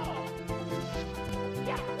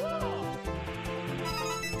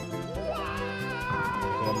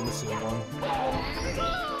 I'm missing one.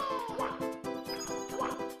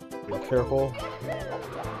 Be careful.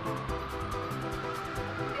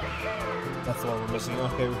 That's the one we're missing.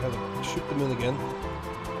 Okay, we have to shoot them in again.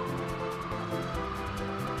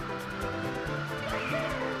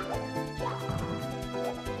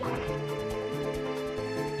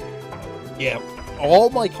 Yeah, all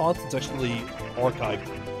my content's actually archived.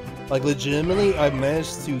 Like, legitimately, I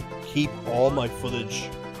managed to keep all my footage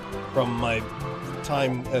from my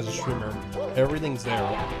time as a streamer. Everything's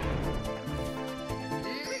there.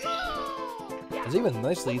 It's even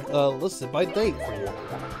nicely listed by date for you.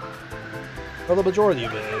 Well, the majority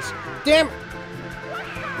of it is. Damn! Okay.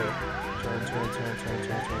 Turn.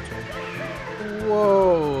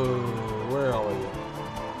 Whoa! Where are we?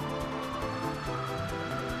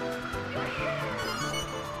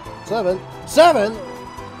 Seven!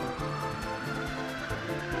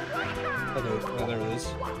 Okay, oh, there it is.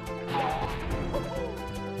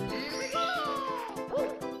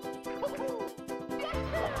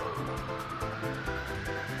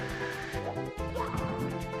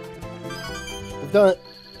 We've done it.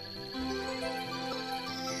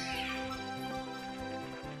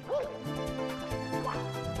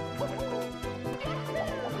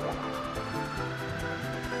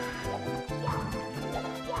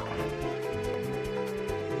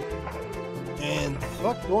 And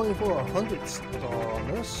fuck, going for 100 star on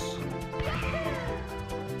this.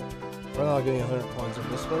 We're not getting 100 coins in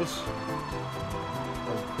this place.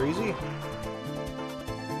 Are you crazy?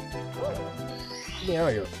 Get me out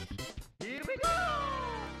of here. Here we go!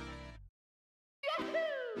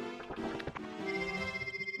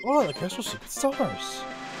 Oh, the Crystal Secret Stars!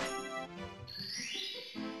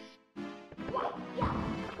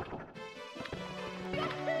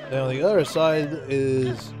 Now the other side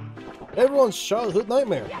is everyone's childhood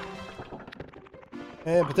nightmare.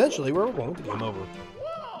 And potentially we're going to game over.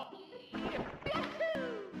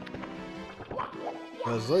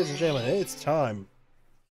 Because, ladies and gentlemen, it's time.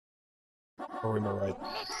 Or am I right?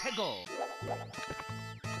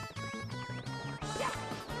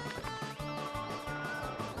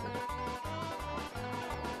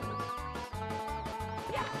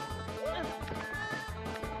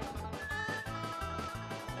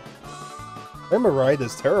 Emerald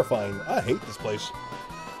is terrifying. I hate this place.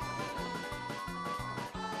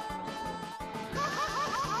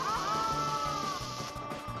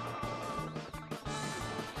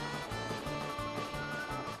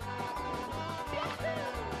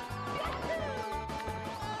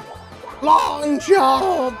 Long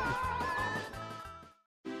jump!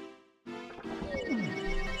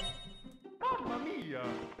 Mamma mia!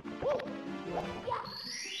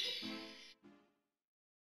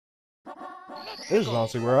 This is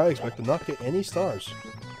honestly where I expect to not get any stars.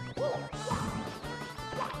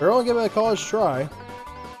 They're only giving it a college try.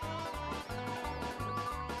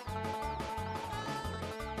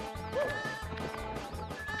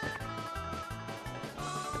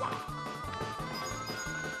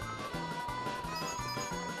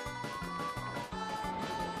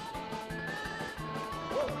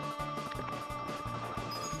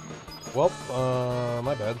 Well,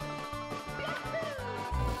 my bad.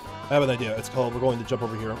 I have an idea. It's called, we're going to jump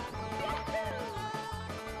over here.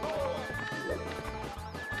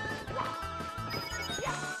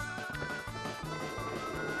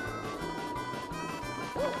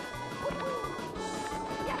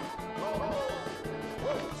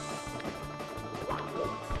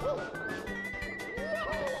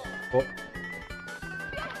 Oh.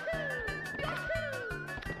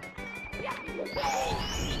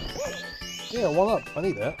 Yeah, 1 up. I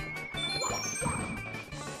need that.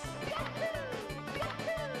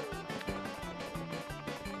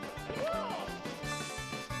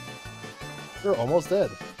 You're almost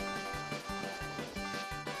dead.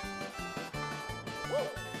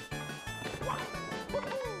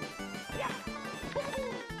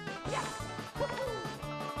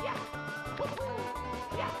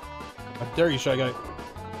 How dare you, Shy Guy.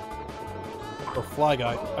 Or Fly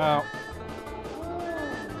Guy. Ow.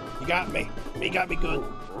 You got me. You got me good.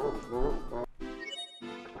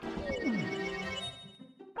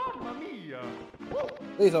 Mamma mia!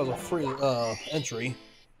 At least that was a free entry.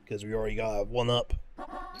 Because we already got 1 up.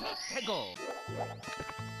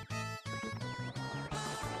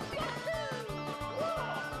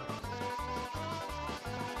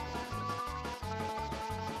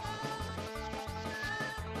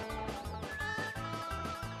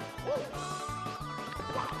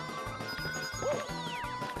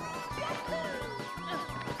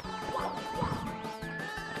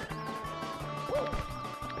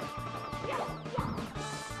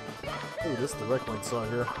 Ooh, this direct link saw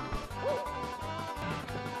here.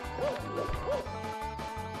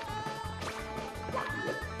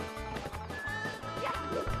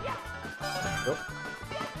 Yep.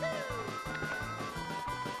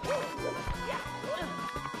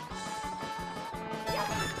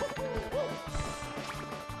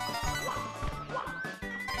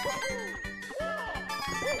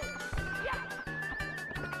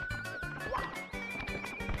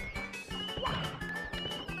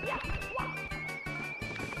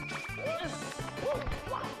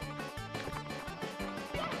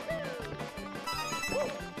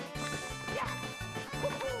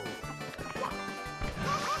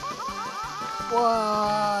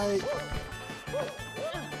 Why?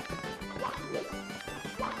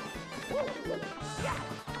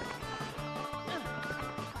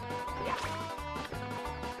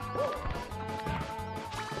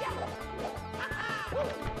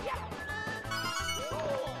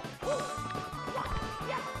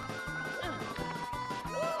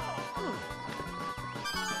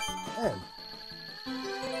 Man.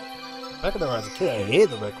 Back when I was a kid, I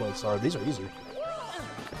hated the Reckless Star. These are easy.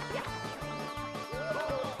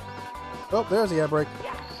 Oh, there's the air break.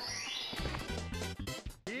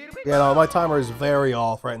 Yeah, no, my timer is very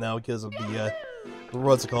off right now because of the,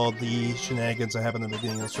 what's it called, the shenanigans that happened at the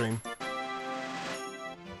beginning of the stream.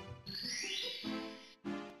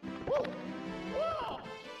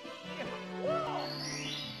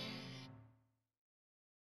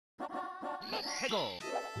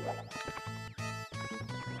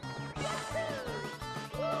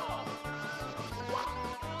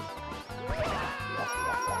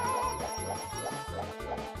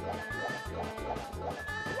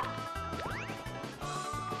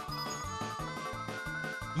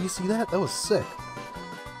 You see that? That was sick.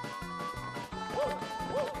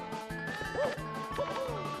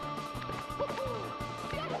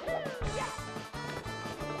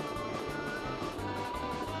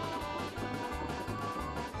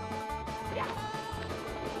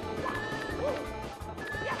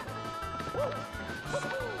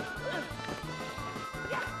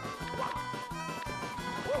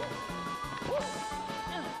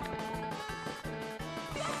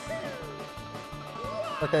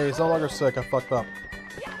 Okay, he's no longer sick. I fucked up.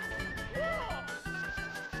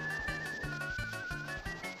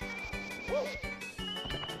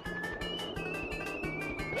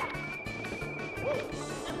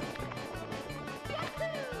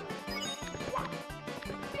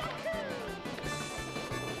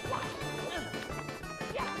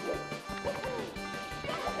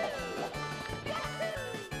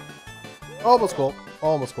 Almost cool.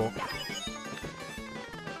 Almost cool.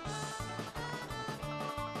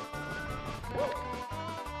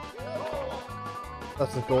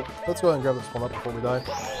 That's cool. Let's go ahead and grab this one up before we die.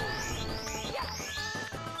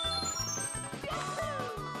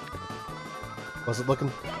 Was it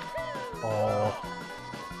looking? Oh,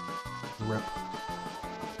 rip.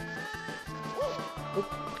 Oop.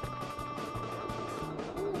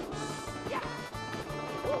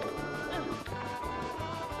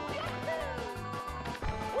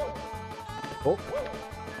 Oh.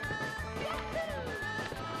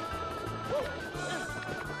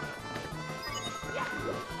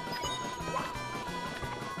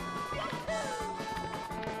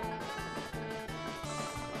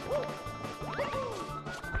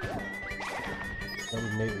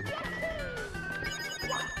 Maybe.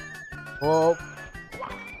 Whoa.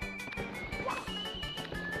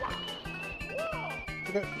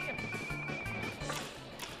 Okay.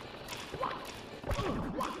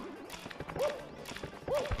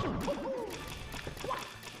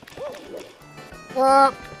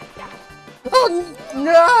 Oh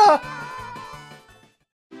no!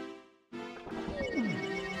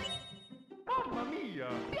 Mamma mia!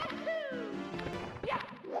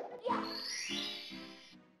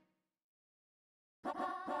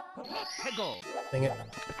 Dang it.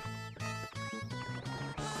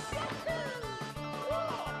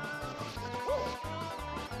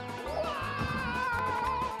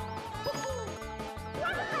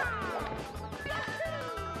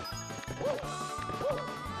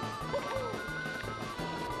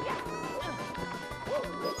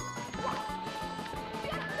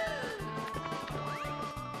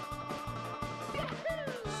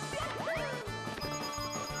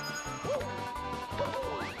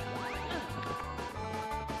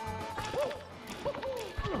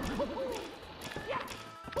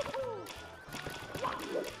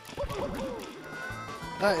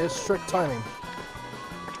 That is strict timing.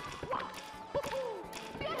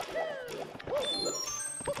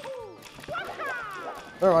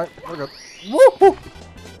 Alright, we're good. Woo!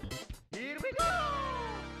 Here we go!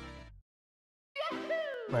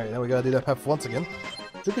 Alright, now we gotta do that path once again.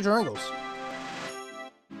 Tricky triangles.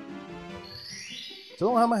 Still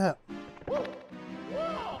don't have my hat.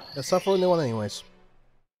 It's time for a new one anyways.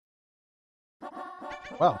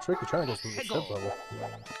 Wow, tricky triangles from the 5th level.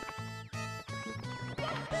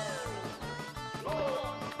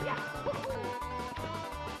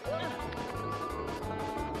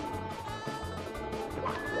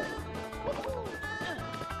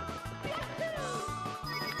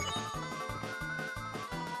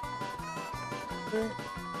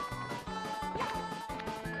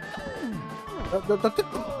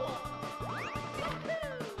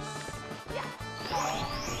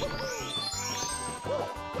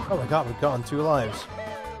 Oh my god, we've gotten 2 lives.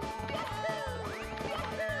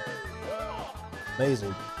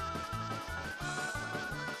 Amazing.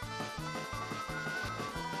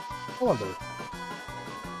 I wonder.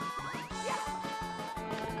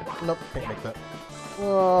 Nope, can't make that.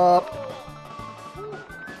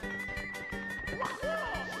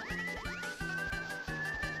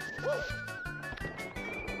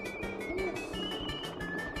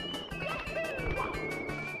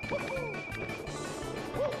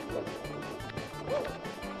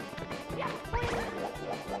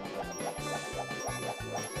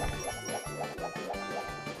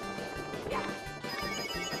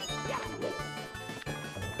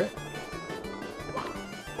 Okay.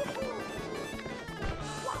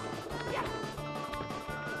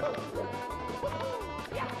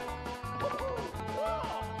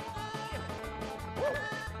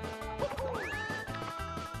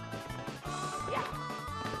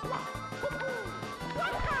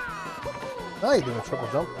 Now you do a triple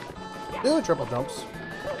jump. Do triple jumps.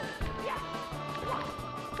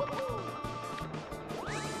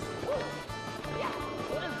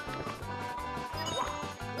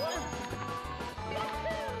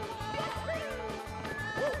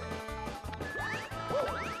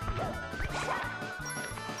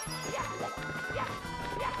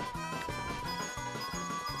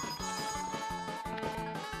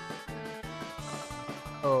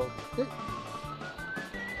 Okay.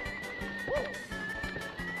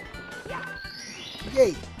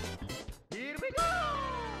 Yay! Here we go!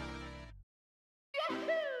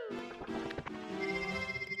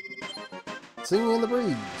 Singing in the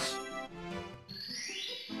breeze.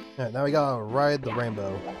 Alright, now we gotta ride the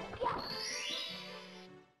rainbow.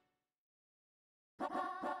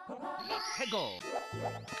 Let's go!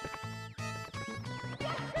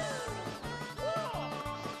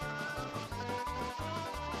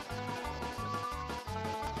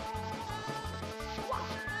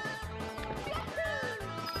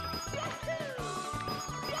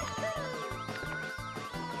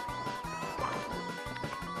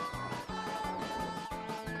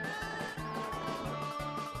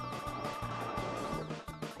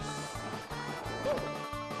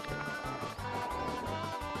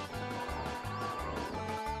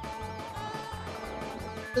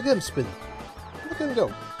 Look at him spin. Look at him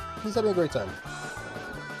go. He's having a great time.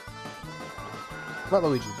 Not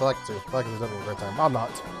Luigi, but I like to. I like him having a great time. I'm not.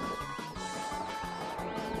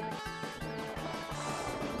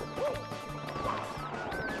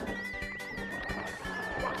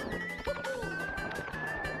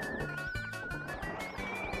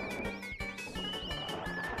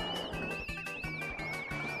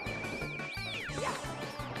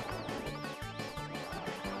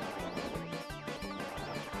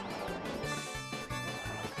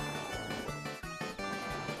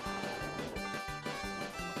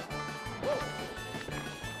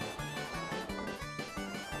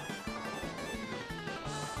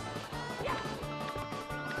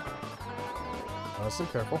 Honestly,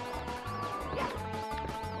 careful.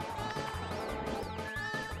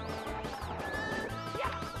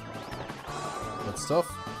 Good stuff.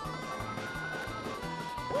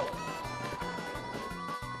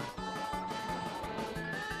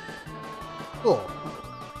 Cool.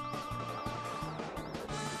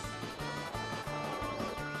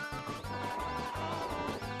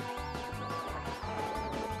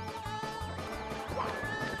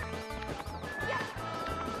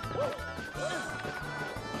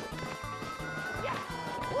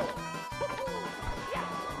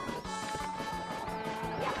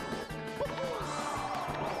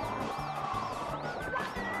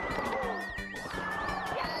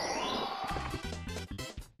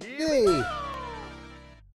 Yay!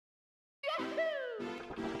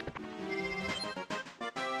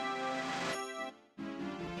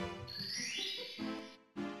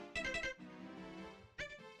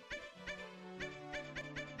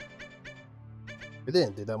 We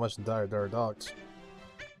didn't do that much in Dire Docks.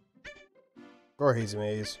 Or Hazy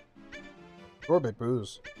Maze. Or Big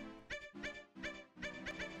Bruise.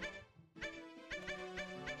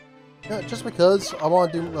 Yeah, just because I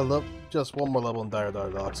want to do just one more level in Dire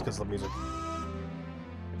Docks because of the music.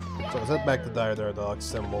 So let's head back to Dire Docks,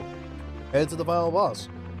 then we'll head to the final boss.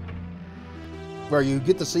 Where you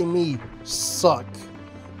get to see me suck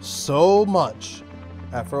so much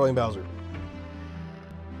at throwing Bowser.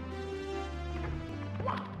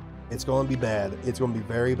 It's going to be bad. It's going to be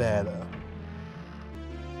very bad.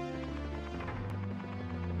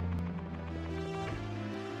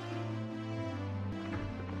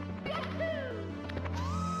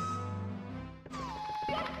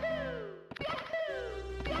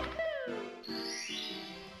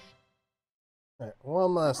 Alright,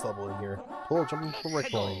 one last level in here. Pull jumping for red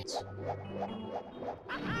coins.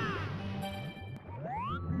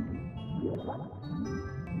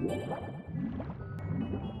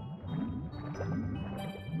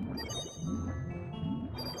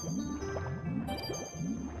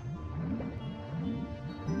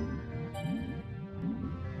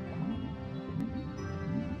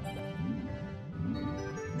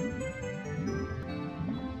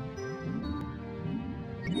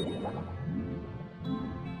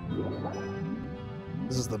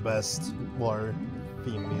 This is the best water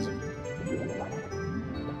theme music.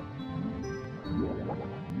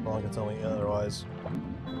 No one can tell me otherwise.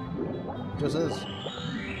 It just is.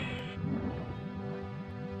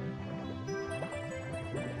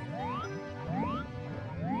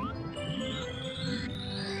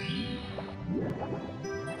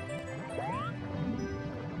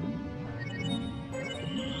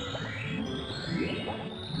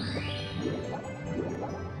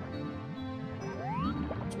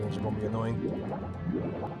 It's gonna be annoying.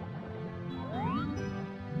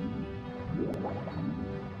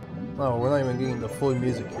 Oh, we're not even getting the full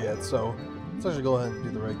music yet, so let's actually go ahead and do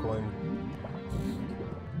the red coin.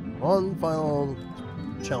 One final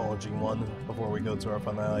challenging one before we go to our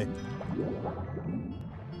finale.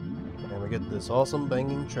 And we get this awesome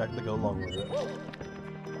banging track to go along with it.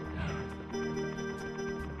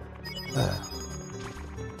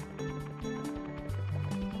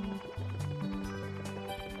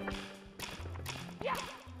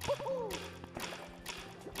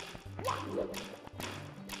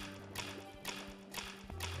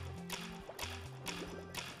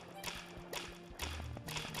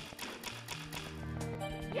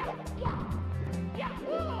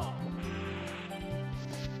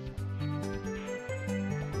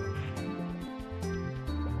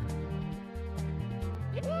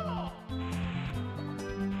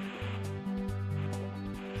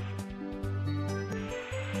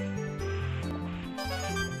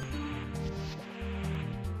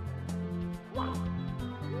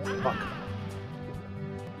 Fuck.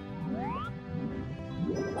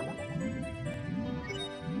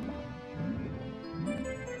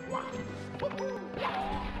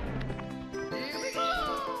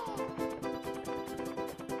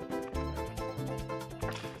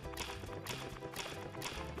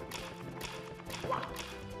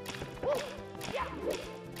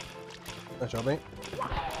 Nice job, mate.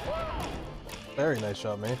 Very nice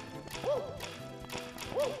job, mate.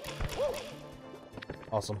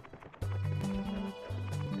 Awesome.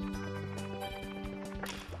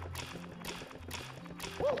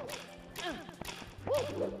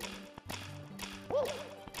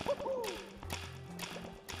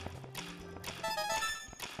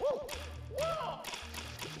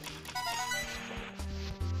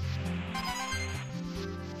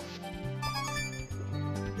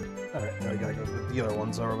 Alright, now we gotta go. The other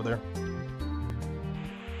ones are over there.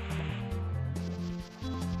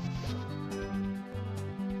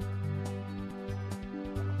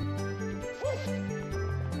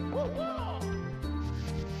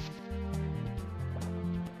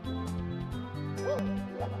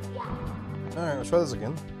 Alright, let's try this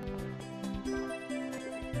again.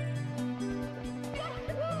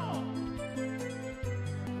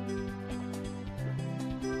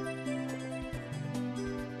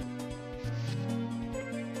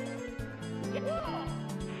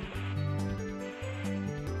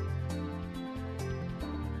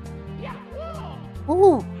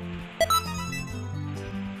 Woo!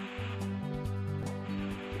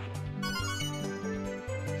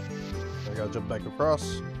 I gotta jump back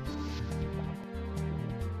across.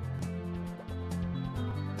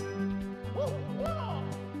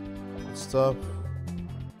 Good stuff.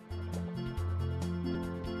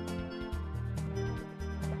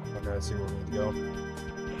 Okay, I see where we need to go.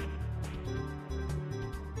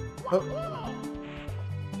 Oh.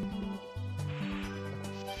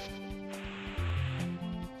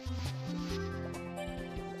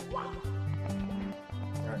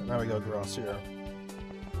 Alright, now we go across here.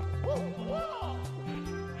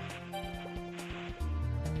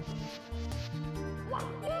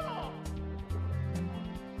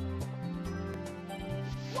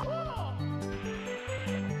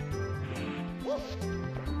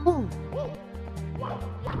 Woo.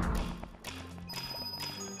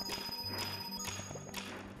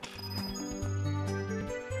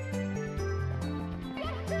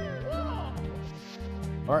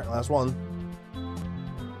 Alright, last one.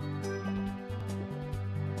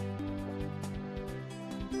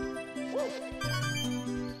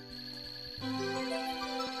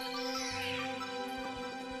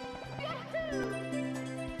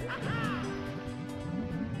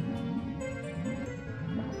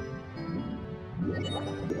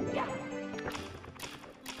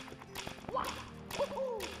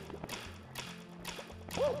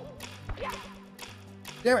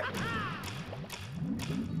 Damn it!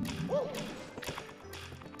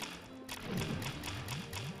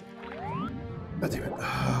 Oh, damn it.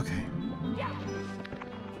 Okay.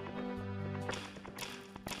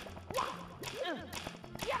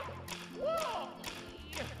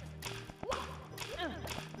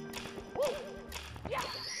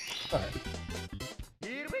 Alright.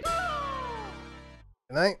 Here we go!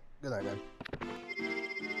 Good night. Good night, man.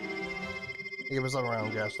 Give us a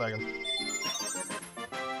round, Gas Dragon.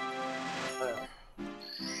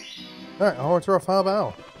 Alright, onward to our final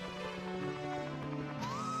battle.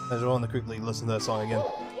 I just wanted to quickly listen to that song again.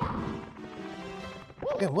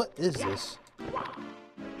 Yeah, what is this?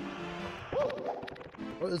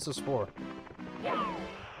 What is this for?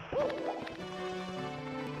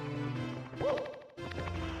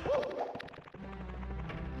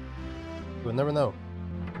 We'll never know.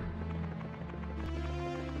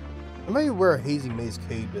 I may where Hazy Maze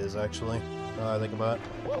Cape is, actually. Now I think about it.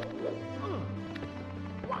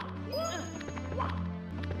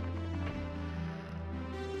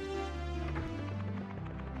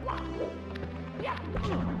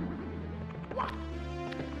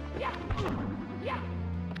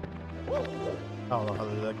 I don't know how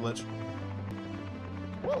to do that glitch.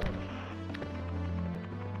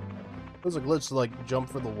 There's a glitch to like jump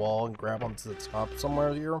for the wall and grab onto the top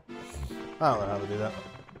somewhere here. I don't know how to do that.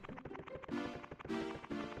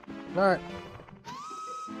 Alright.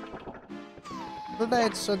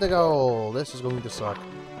 Let's set the goal. This is going to suck.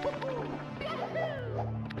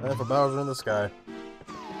 And for Bowser in the sky.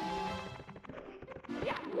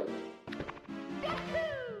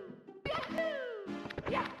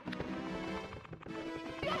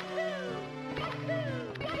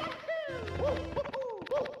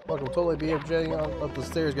 Look, we'll totally be jetting up the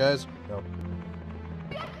stairs, guys. No.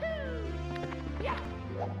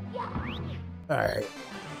 Alright.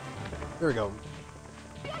 Here we go.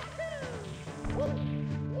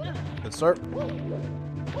 Good start.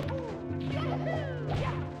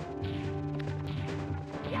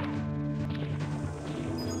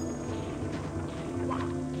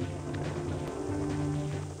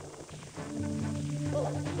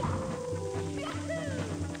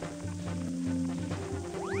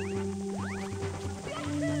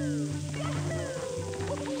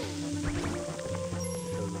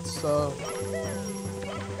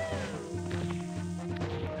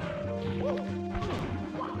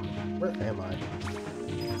 Where am I?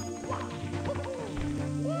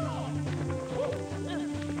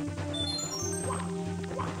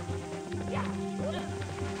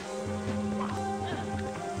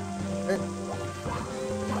 Hey.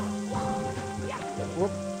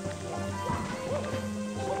 Whoop.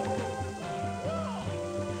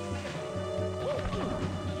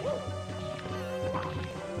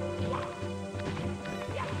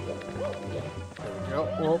 There we go.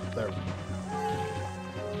 Whoop, there.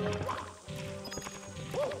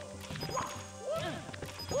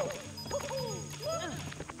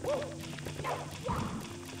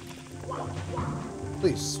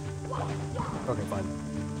 Please. Okay, fine.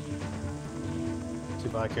 See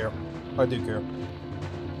if I care. I do care.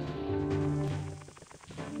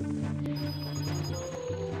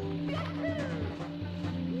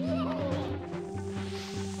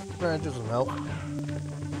 Alright, just some help.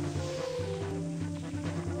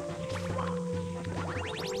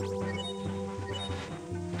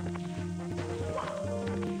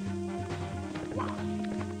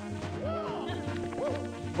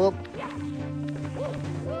 Whoop.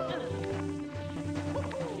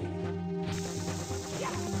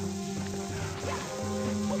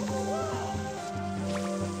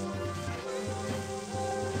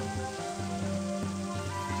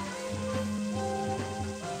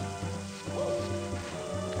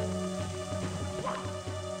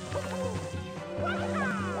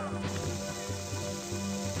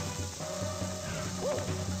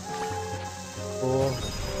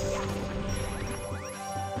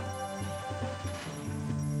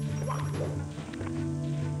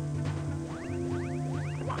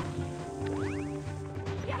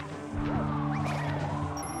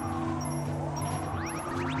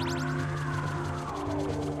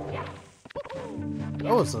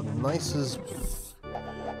 That was the nicest...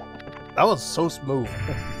 That was so smooth.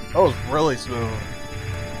 That was really smooth.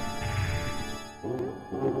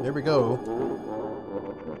 There we go.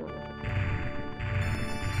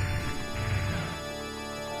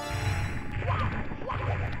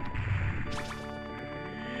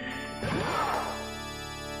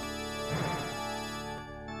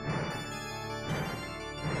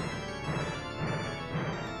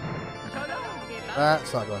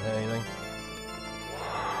 That's not going to hit anything.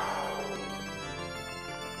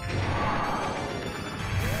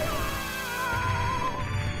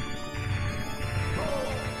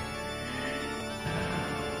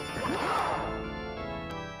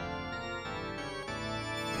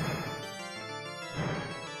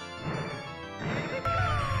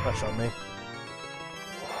 That shot me.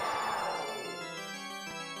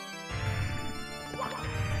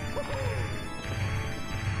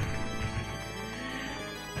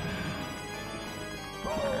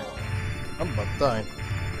 I'm about to die.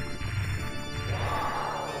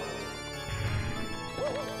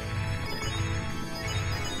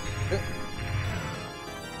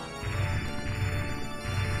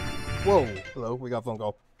 Whoa! Hello, we got a phone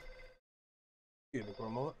call. Excuse me for a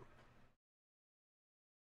moment.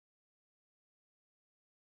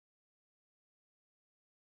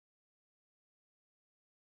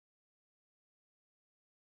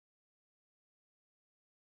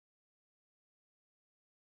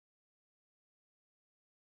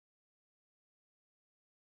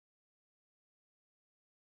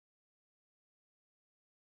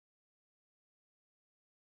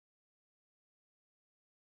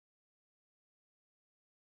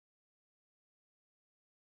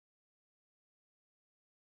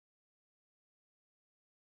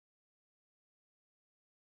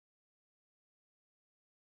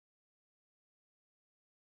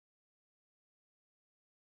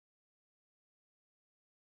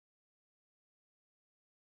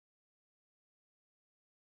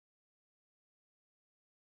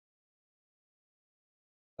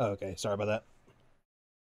 Okay, sorry about that.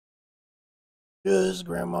 Just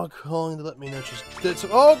grandma calling to let me know she's did some.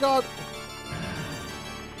 Oh god!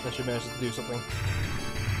 That she managed to do something.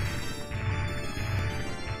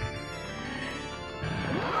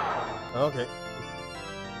 Okay.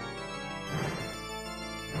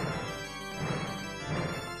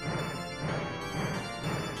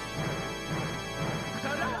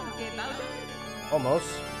 Almost.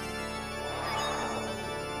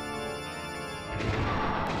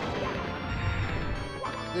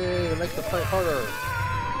 Yay, make the fight harder.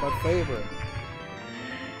 My favorite.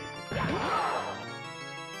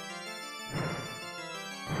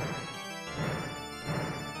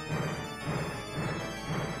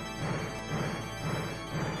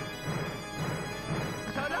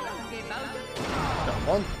 Got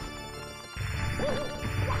one.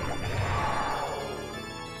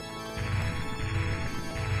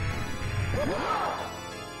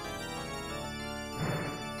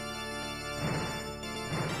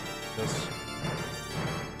 This.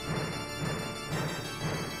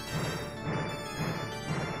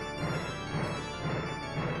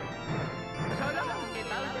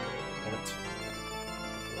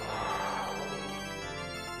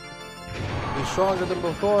 He's stronger than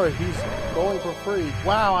before. He's going for free.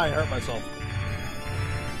 Wow, I hurt myself.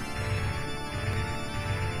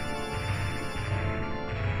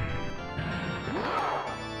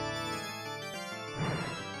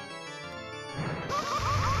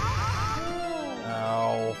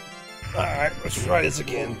 Ow. Alright, let's try this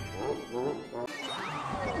again.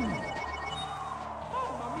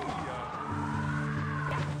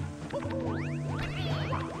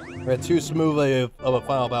 We had too smooth of a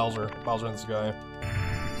final Bowser in this guy.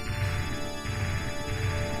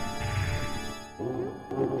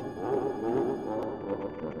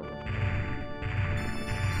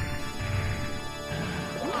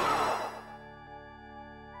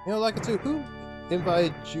 You know, like it too. Who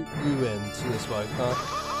invited you into this fight, huh?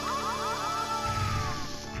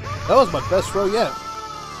 That was my best throw yet.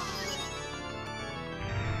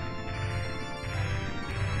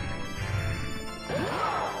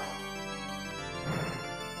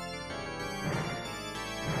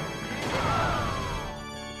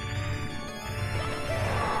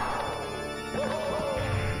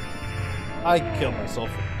 I killed myself.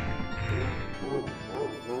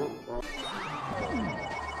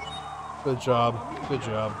 Good job. Good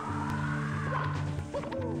job.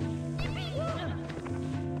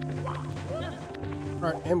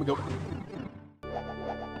 Alright, and we go.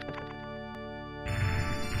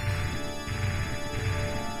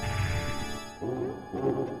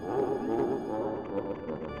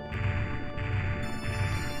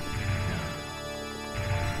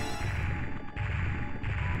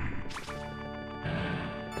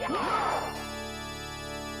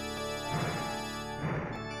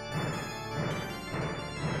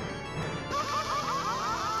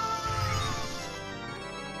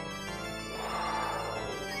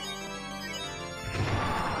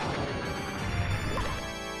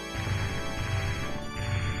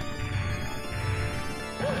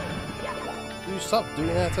 stop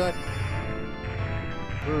doing that attack?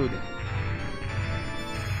 Rude.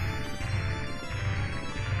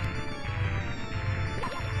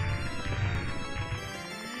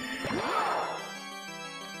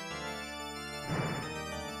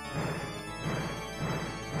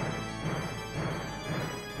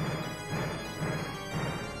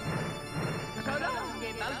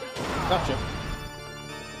 Gotcha.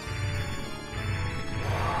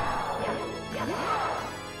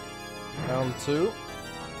 Round 2.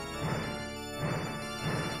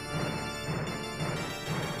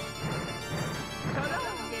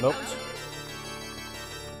 Nope.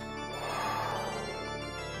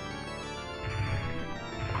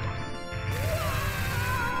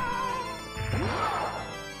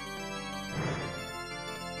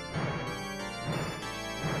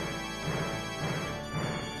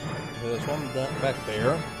 There's one back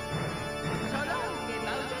there.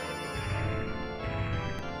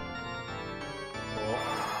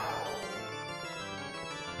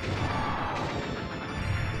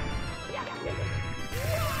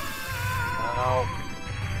 Ow.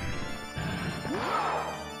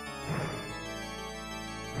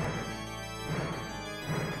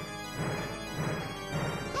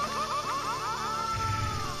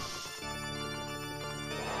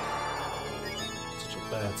 Such a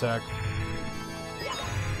bad attack.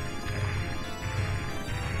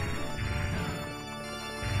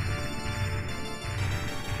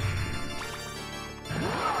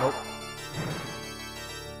 Nope.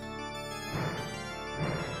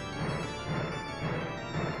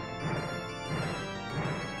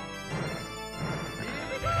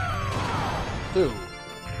 Two.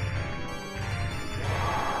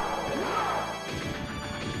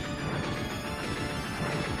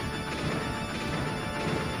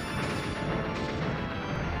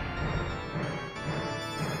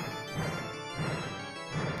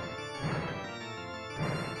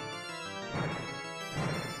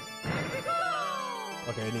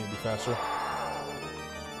 Okay, I need to be faster.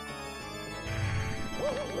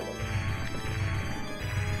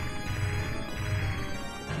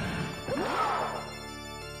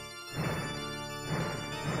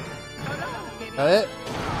 That it?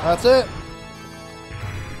 That's it?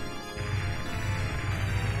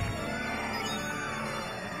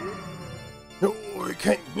 No, I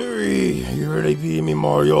can't breathe. You really beat me,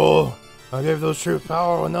 Mario. I gave those troops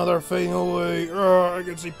power, and now they're fading away. I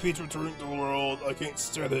can see Peach returning to the world. I can't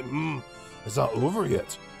stand it. It's not over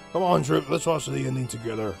yet. Come on, Trip. Let's watch the ending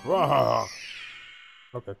together. Rah!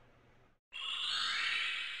 Okay.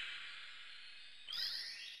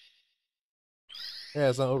 Yeah,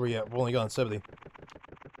 it's not over yet. We've only gotten 70.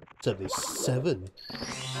 77.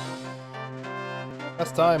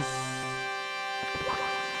 That's time.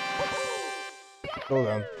 Go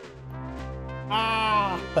down.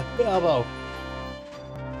 Ah! Elbow.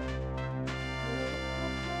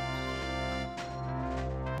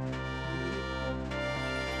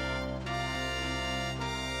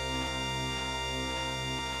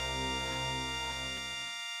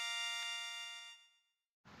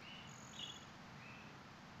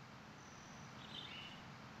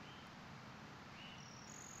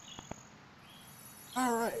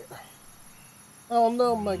 Alright. Oh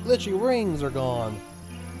no, my glitchy rings are gone.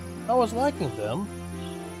 I was liking them.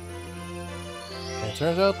 And it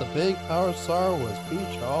turns out the big power star was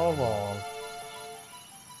Peach all along.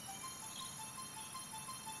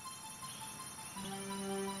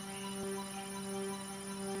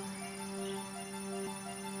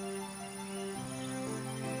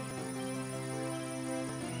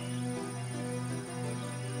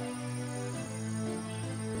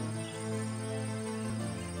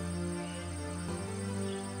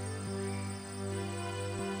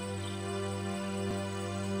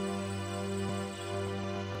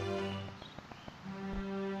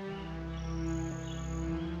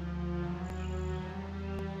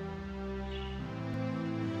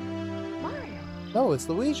 No, it's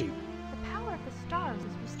Luigi. The power of the stars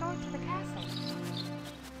is restored to the castle.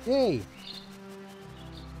 Yay!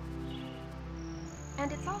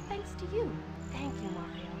 And it's all thanks to you. Thank you,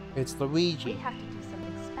 Mario. It's We Luigi. have to do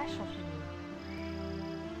something special for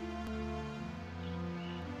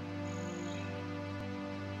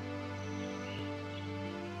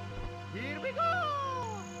you. Here we go!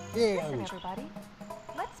 Yeah. Listen, everybody.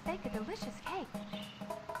 Let's bake a delicious cake.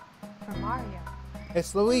 For Mario.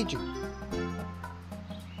 It's Luigi.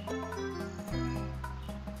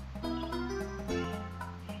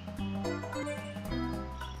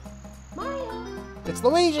 Mario! It's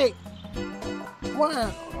Luigi!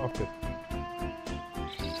 Wow! Okay.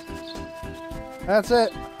 That's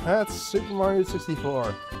it. That's Super Mario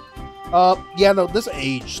 64. Yeah, no, this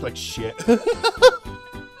aged like shit.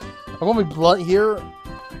 I'm gonna be blunt here.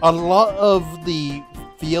 A lot of the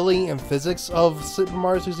feeling and physics of Super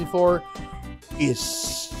Mario 64 is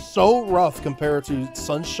so rough compared to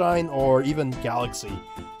Sunshine or even Galaxy.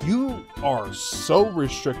 You are so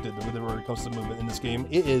restricted whenever it comes to movement in this game.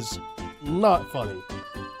 It is not funny.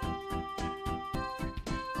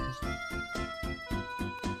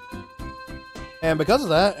 And because of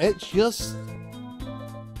that, it just...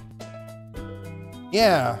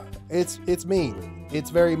 yeah, it's mean. It's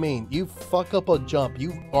very mean. You fuck up a jump,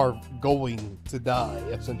 you are going to die,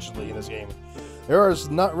 essentially, in this game. There is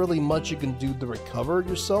not really much you can do to recover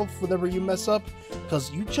yourself whenever you mess up, because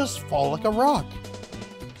you just fall like a rock.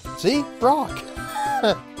 See? Rock!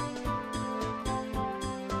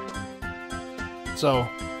 So,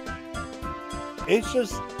 it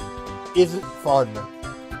just isn't fun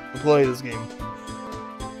to play this game.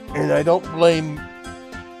 And I don't blame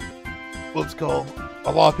what's called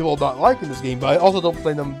a lot of people not liking this game, but I also don't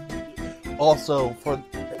blame them also for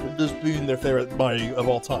this being their favorite Mario of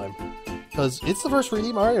all time. Because it's the first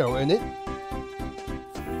 3D Mario, and it,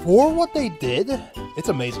 for what they did, it's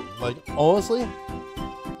amazing. Like, honestly,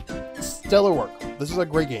 stellar work. This is a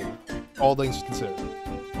great game, all things considered.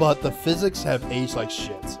 But the physics have aged like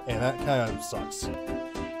shit, and that kind of sucks.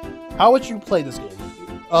 How would you play this game?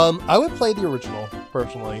 I would play the original,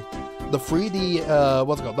 personally. The 3D,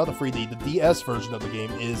 what's it called? Not the 3D, the DS version of the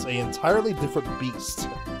game is an entirely different beast.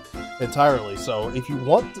 Entirely. So, if you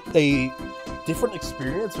want a different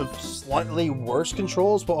experience with slightly worse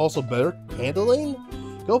controls, but also better handling,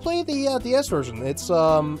 go play the DS version. It's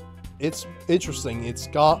interesting. It's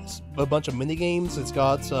got a bunch of mini games. It's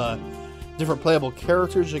got different playable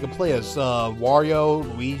characters you can play as Wario,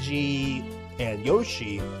 Luigi, and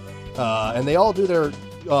Yoshi, and they all do their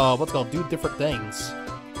do different things.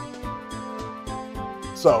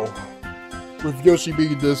 So, with Yoshi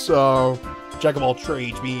being this jack of all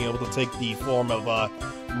trades, being able to take the form of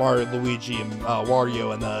Mario, Luigi, and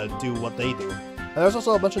Wario and do what they do. And there's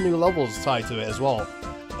also a bunch of new levels tied to it as well.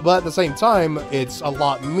 But at the same time, it's a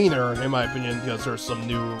lot meaner, in my opinion, because there's some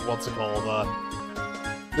new,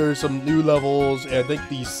 there's some new levels, and I think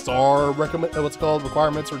the star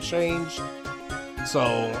requirements are changed.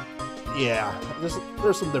 So, yeah,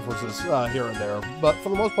 there's some differences here and there. But for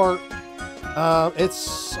the most part,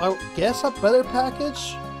 it's, I guess, a better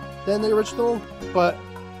package than the original, but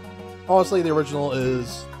honestly, the original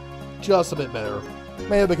is just a bit better.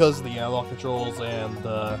 Maybe because of the analog controls and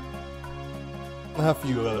a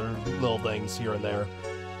few other little things here and there.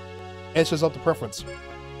 It's just up to preference.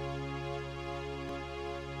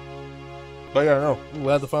 But yeah, no, I'm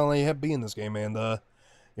glad to finally be in this game, and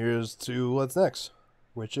here's to what's next,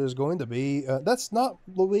 which is going to be, that's not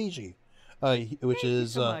Luigi, which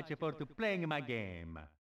is, so much for playing my game.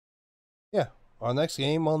 Yeah, our next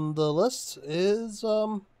game on the list is,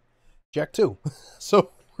 Jak 2. So,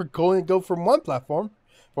 we're going to go from one platformer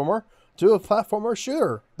to a platformer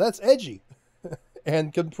shooter. That's edgy.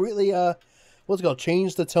 And completely,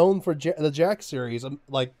 change the tone for the Jak series.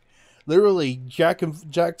 Like, literally, Jak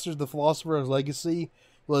the Philosopher's Legacy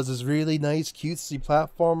was this really nice, cutesy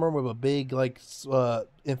platformer with a big,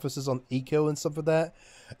 emphasis on eco and stuff like that.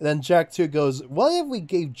 And then Jak 2 goes, what if we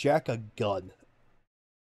gave Jak a gun?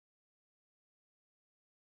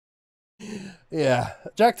 Yeah,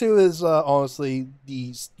 Jak 2 is honestly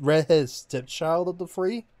the redheaded stepchild of the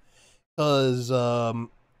three, because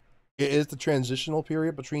it is the transitional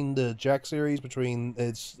period between the Jak series, between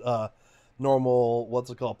its normal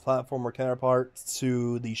platformer counterpart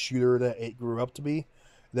to the shooter that it grew up to be,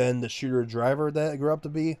 then the shooter driver that it grew up to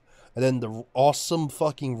be, and then the awesome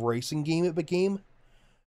fucking racing game it became.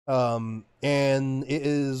 And it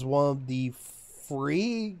is one of the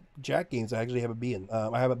free Jak games I actually haven't been.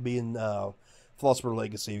 I haven't been Philosopher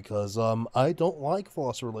Legacy because I don't like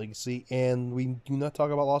Philosopher Legacy, and we do not talk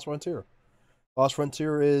about Lost Frontier. Lost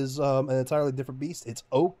Frontier is an entirely different beast. It's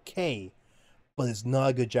okay, but it's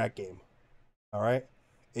not a good Jak game. Alright?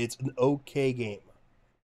 It's an okay game.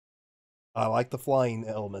 I like the flying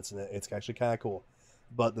elements in it. It's actually kind of cool.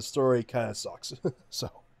 But the story kind of sucks. So.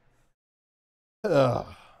 But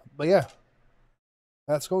yeah.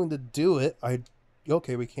 That's going to do it.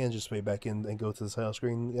 Okay, we can just way back in and go to the title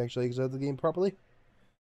screen and actually exit the game properly.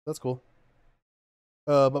 That's cool.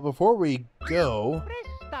 But before we go... Press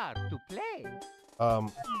start to play.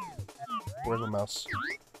 Where's my mouse?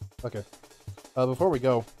 Okay. Before we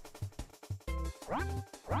go...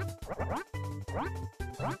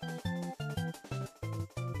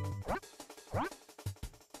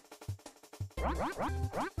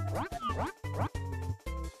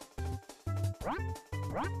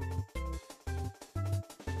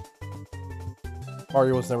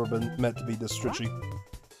 Mario was never been meant to be this stretchy.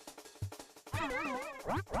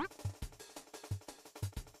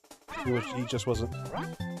 He just wasn't.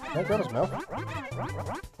 Can I grab his mouth?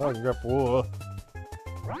 Oh, I can grab. Whoa.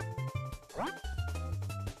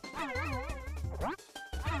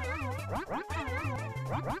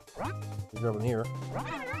 Grab him here.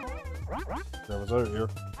 Grab his other ear.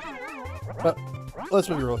 But let's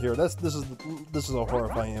be real here. This is a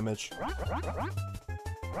horrifying image.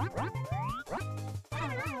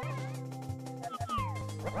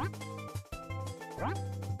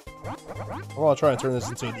 I'm gonna try and turn this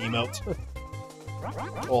into an emote.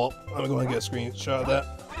 Well, I'm going to get a screenshot of that.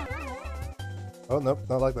 Oh nope,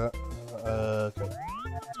 not like that. Okay,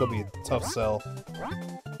 it's gonna be a tough sell.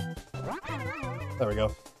 There we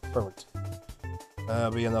go. Perfect.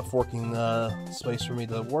 That'll be enough working space for me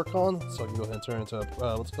to work on, so I can go ahead and turn it into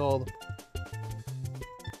what's it called?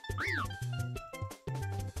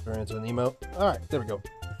 Turn it into an emote. Alright, there we go.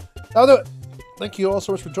 That'll do it! Thank you all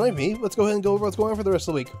so much for joining me. Let's go ahead and go over what's going on for the rest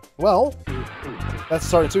of the week. Well, that's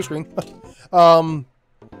starting two screen.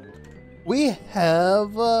 We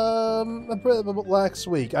have a bit of a lax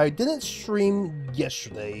week. I didn't stream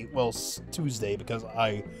yesterday, well, Tuesday, because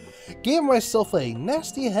I gave myself a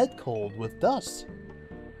nasty head cold with dust.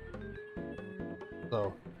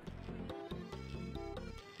 So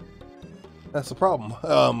that's the problem.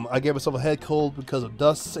 I gave myself a head cold because of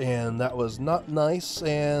dust, and that was not nice,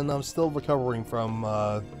 and I'm still recovering from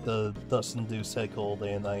the dust-induced head cold,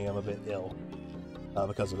 and I am a bit ill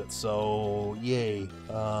because of it. So, yay.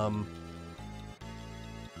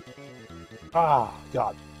 Ah,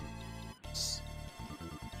 God.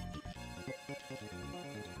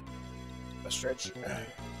 A stretch.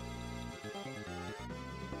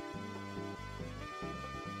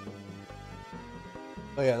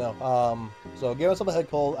 Oh yeah, no. So I gave myself a head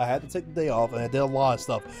cold. I had to take the day off, and I did a lot of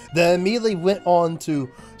stuff. Then immediately went on to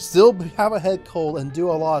still have a head cold and do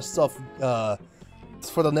a lot of stuff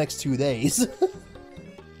for the next 2 days.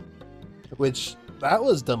 Which, that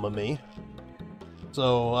was dumb of me.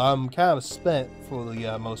 So I'm kind of spent for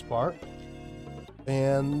the most part.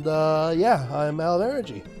 And yeah, I'm out of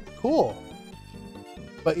energy. Cool.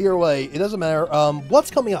 But either way, it doesn't matter.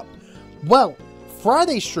 What's coming up? Well,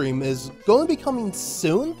 Friday stream is going to be coming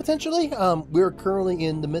soon, potentially. We're currently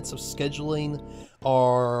in the midst of scheduling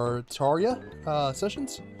our Terraria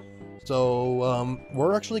sessions. So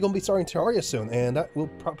we're actually going to be starting Terraria soon, and that will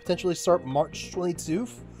potentially start March 22nd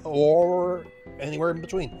or anywhere in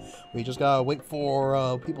between. We just gotta wait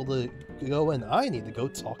for people to go, and I need to go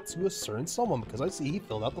talk to a certain someone because I see he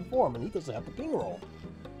filled out the form and he doesn't have the ping roll.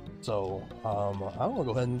 So I'm gonna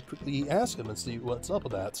go ahead and quickly ask him and see what's up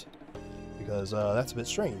with that, because that's a bit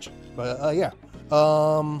strange. But yeah,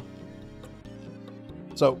 so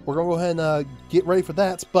we're gonna go ahead and get ready for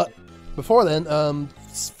that. But before then,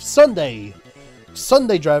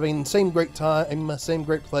 Sunday driving, same great time, same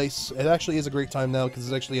great place. It actually is a great time now because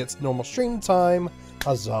it's actually its normal stream time.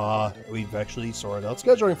 Huzzah! We've actually sorted out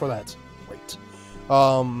scheduling for that. Great.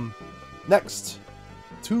 Next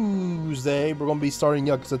Tuesday, we're going to be starting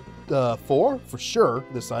Yakuza 4 for sure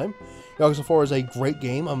this time. Yakuza 4 is a great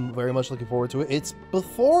game. I'm very much looking forward to it. It's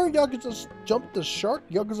before Yakuza Jump the Shark.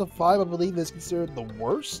 Yakuza 5, I believe, is considered the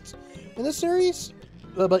worst in the series,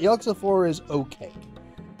 but Yakuza 4 is okay.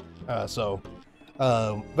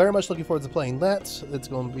 Very much looking forward to playing that. It's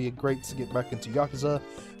going to be great to get back into Yakuza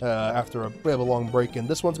after a bit of a long break. And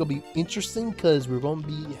this one's going to be interesting because we're going to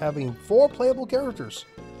be having 4 playable characters.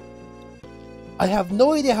 I have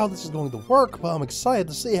no idea how this is going to work, but I'm excited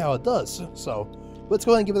to see how it does. So let's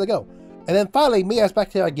go ahead and give it a go. And then finally, me as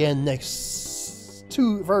back here again next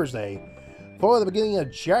Thursday for the beginning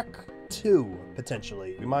of Jak 2,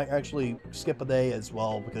 potentially. We might actually skip a day as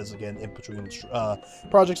well, because again, in between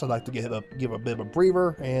projects, I'd like to give a bit of a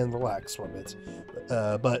breather and relax for a bit.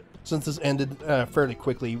 But since this ended fairly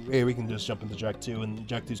quickly, we can just jump into Jak 2, and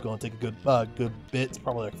Jak 2 is going to take a good bit. It's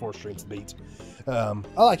probably like 4 streams to beat. I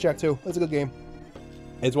like Jak 2. It's a good game.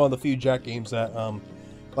 It's one of the few Jak games that,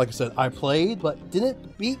 like I said, I played but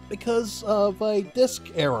didn't beat because of a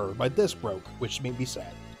disc error. My disc broke, which made me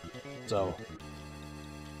sad. So,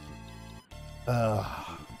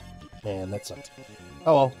 man, that sucked.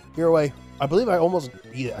 Oh well, either way, I believe I almost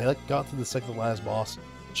beat it. I got to the second to last boss.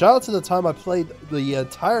 Shout out to the time I played the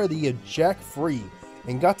entire Jak free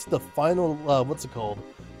and got to the final, what's it called?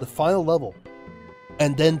 The final level.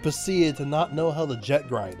 And then proceeded to not know how to jet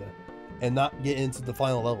grind and not get into the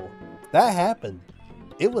final level. That happened.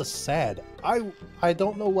 It was sad. I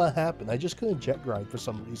don't know what happened. I just couldn't jet grind for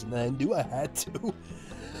some reason, and I knew I had to.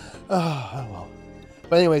 Oh well.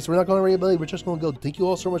 But anyways, we're not going to rate ability. We're just going to go. Thank you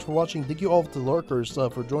all so much for watching. Thank you all to the lurkers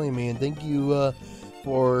for joining me, and thank you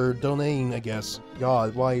for donating. I guess.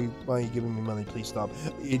 God, why are you giving me money? Please stop.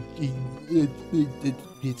 It's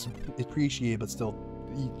appreciated, but still,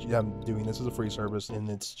 I'm doing this as a free service, and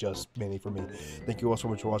it's just mainly for me. Thank you all so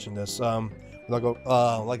much for watching this. Not go.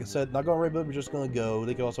 Like I said, not going to rate ability. We're just going to go.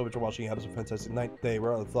 Thank you all so much for watching. Have a fantastic night, day,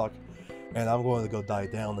 wherever the fuck. And I'm going to go die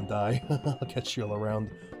down and die. I'll catch you all around.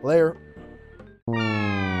 Later.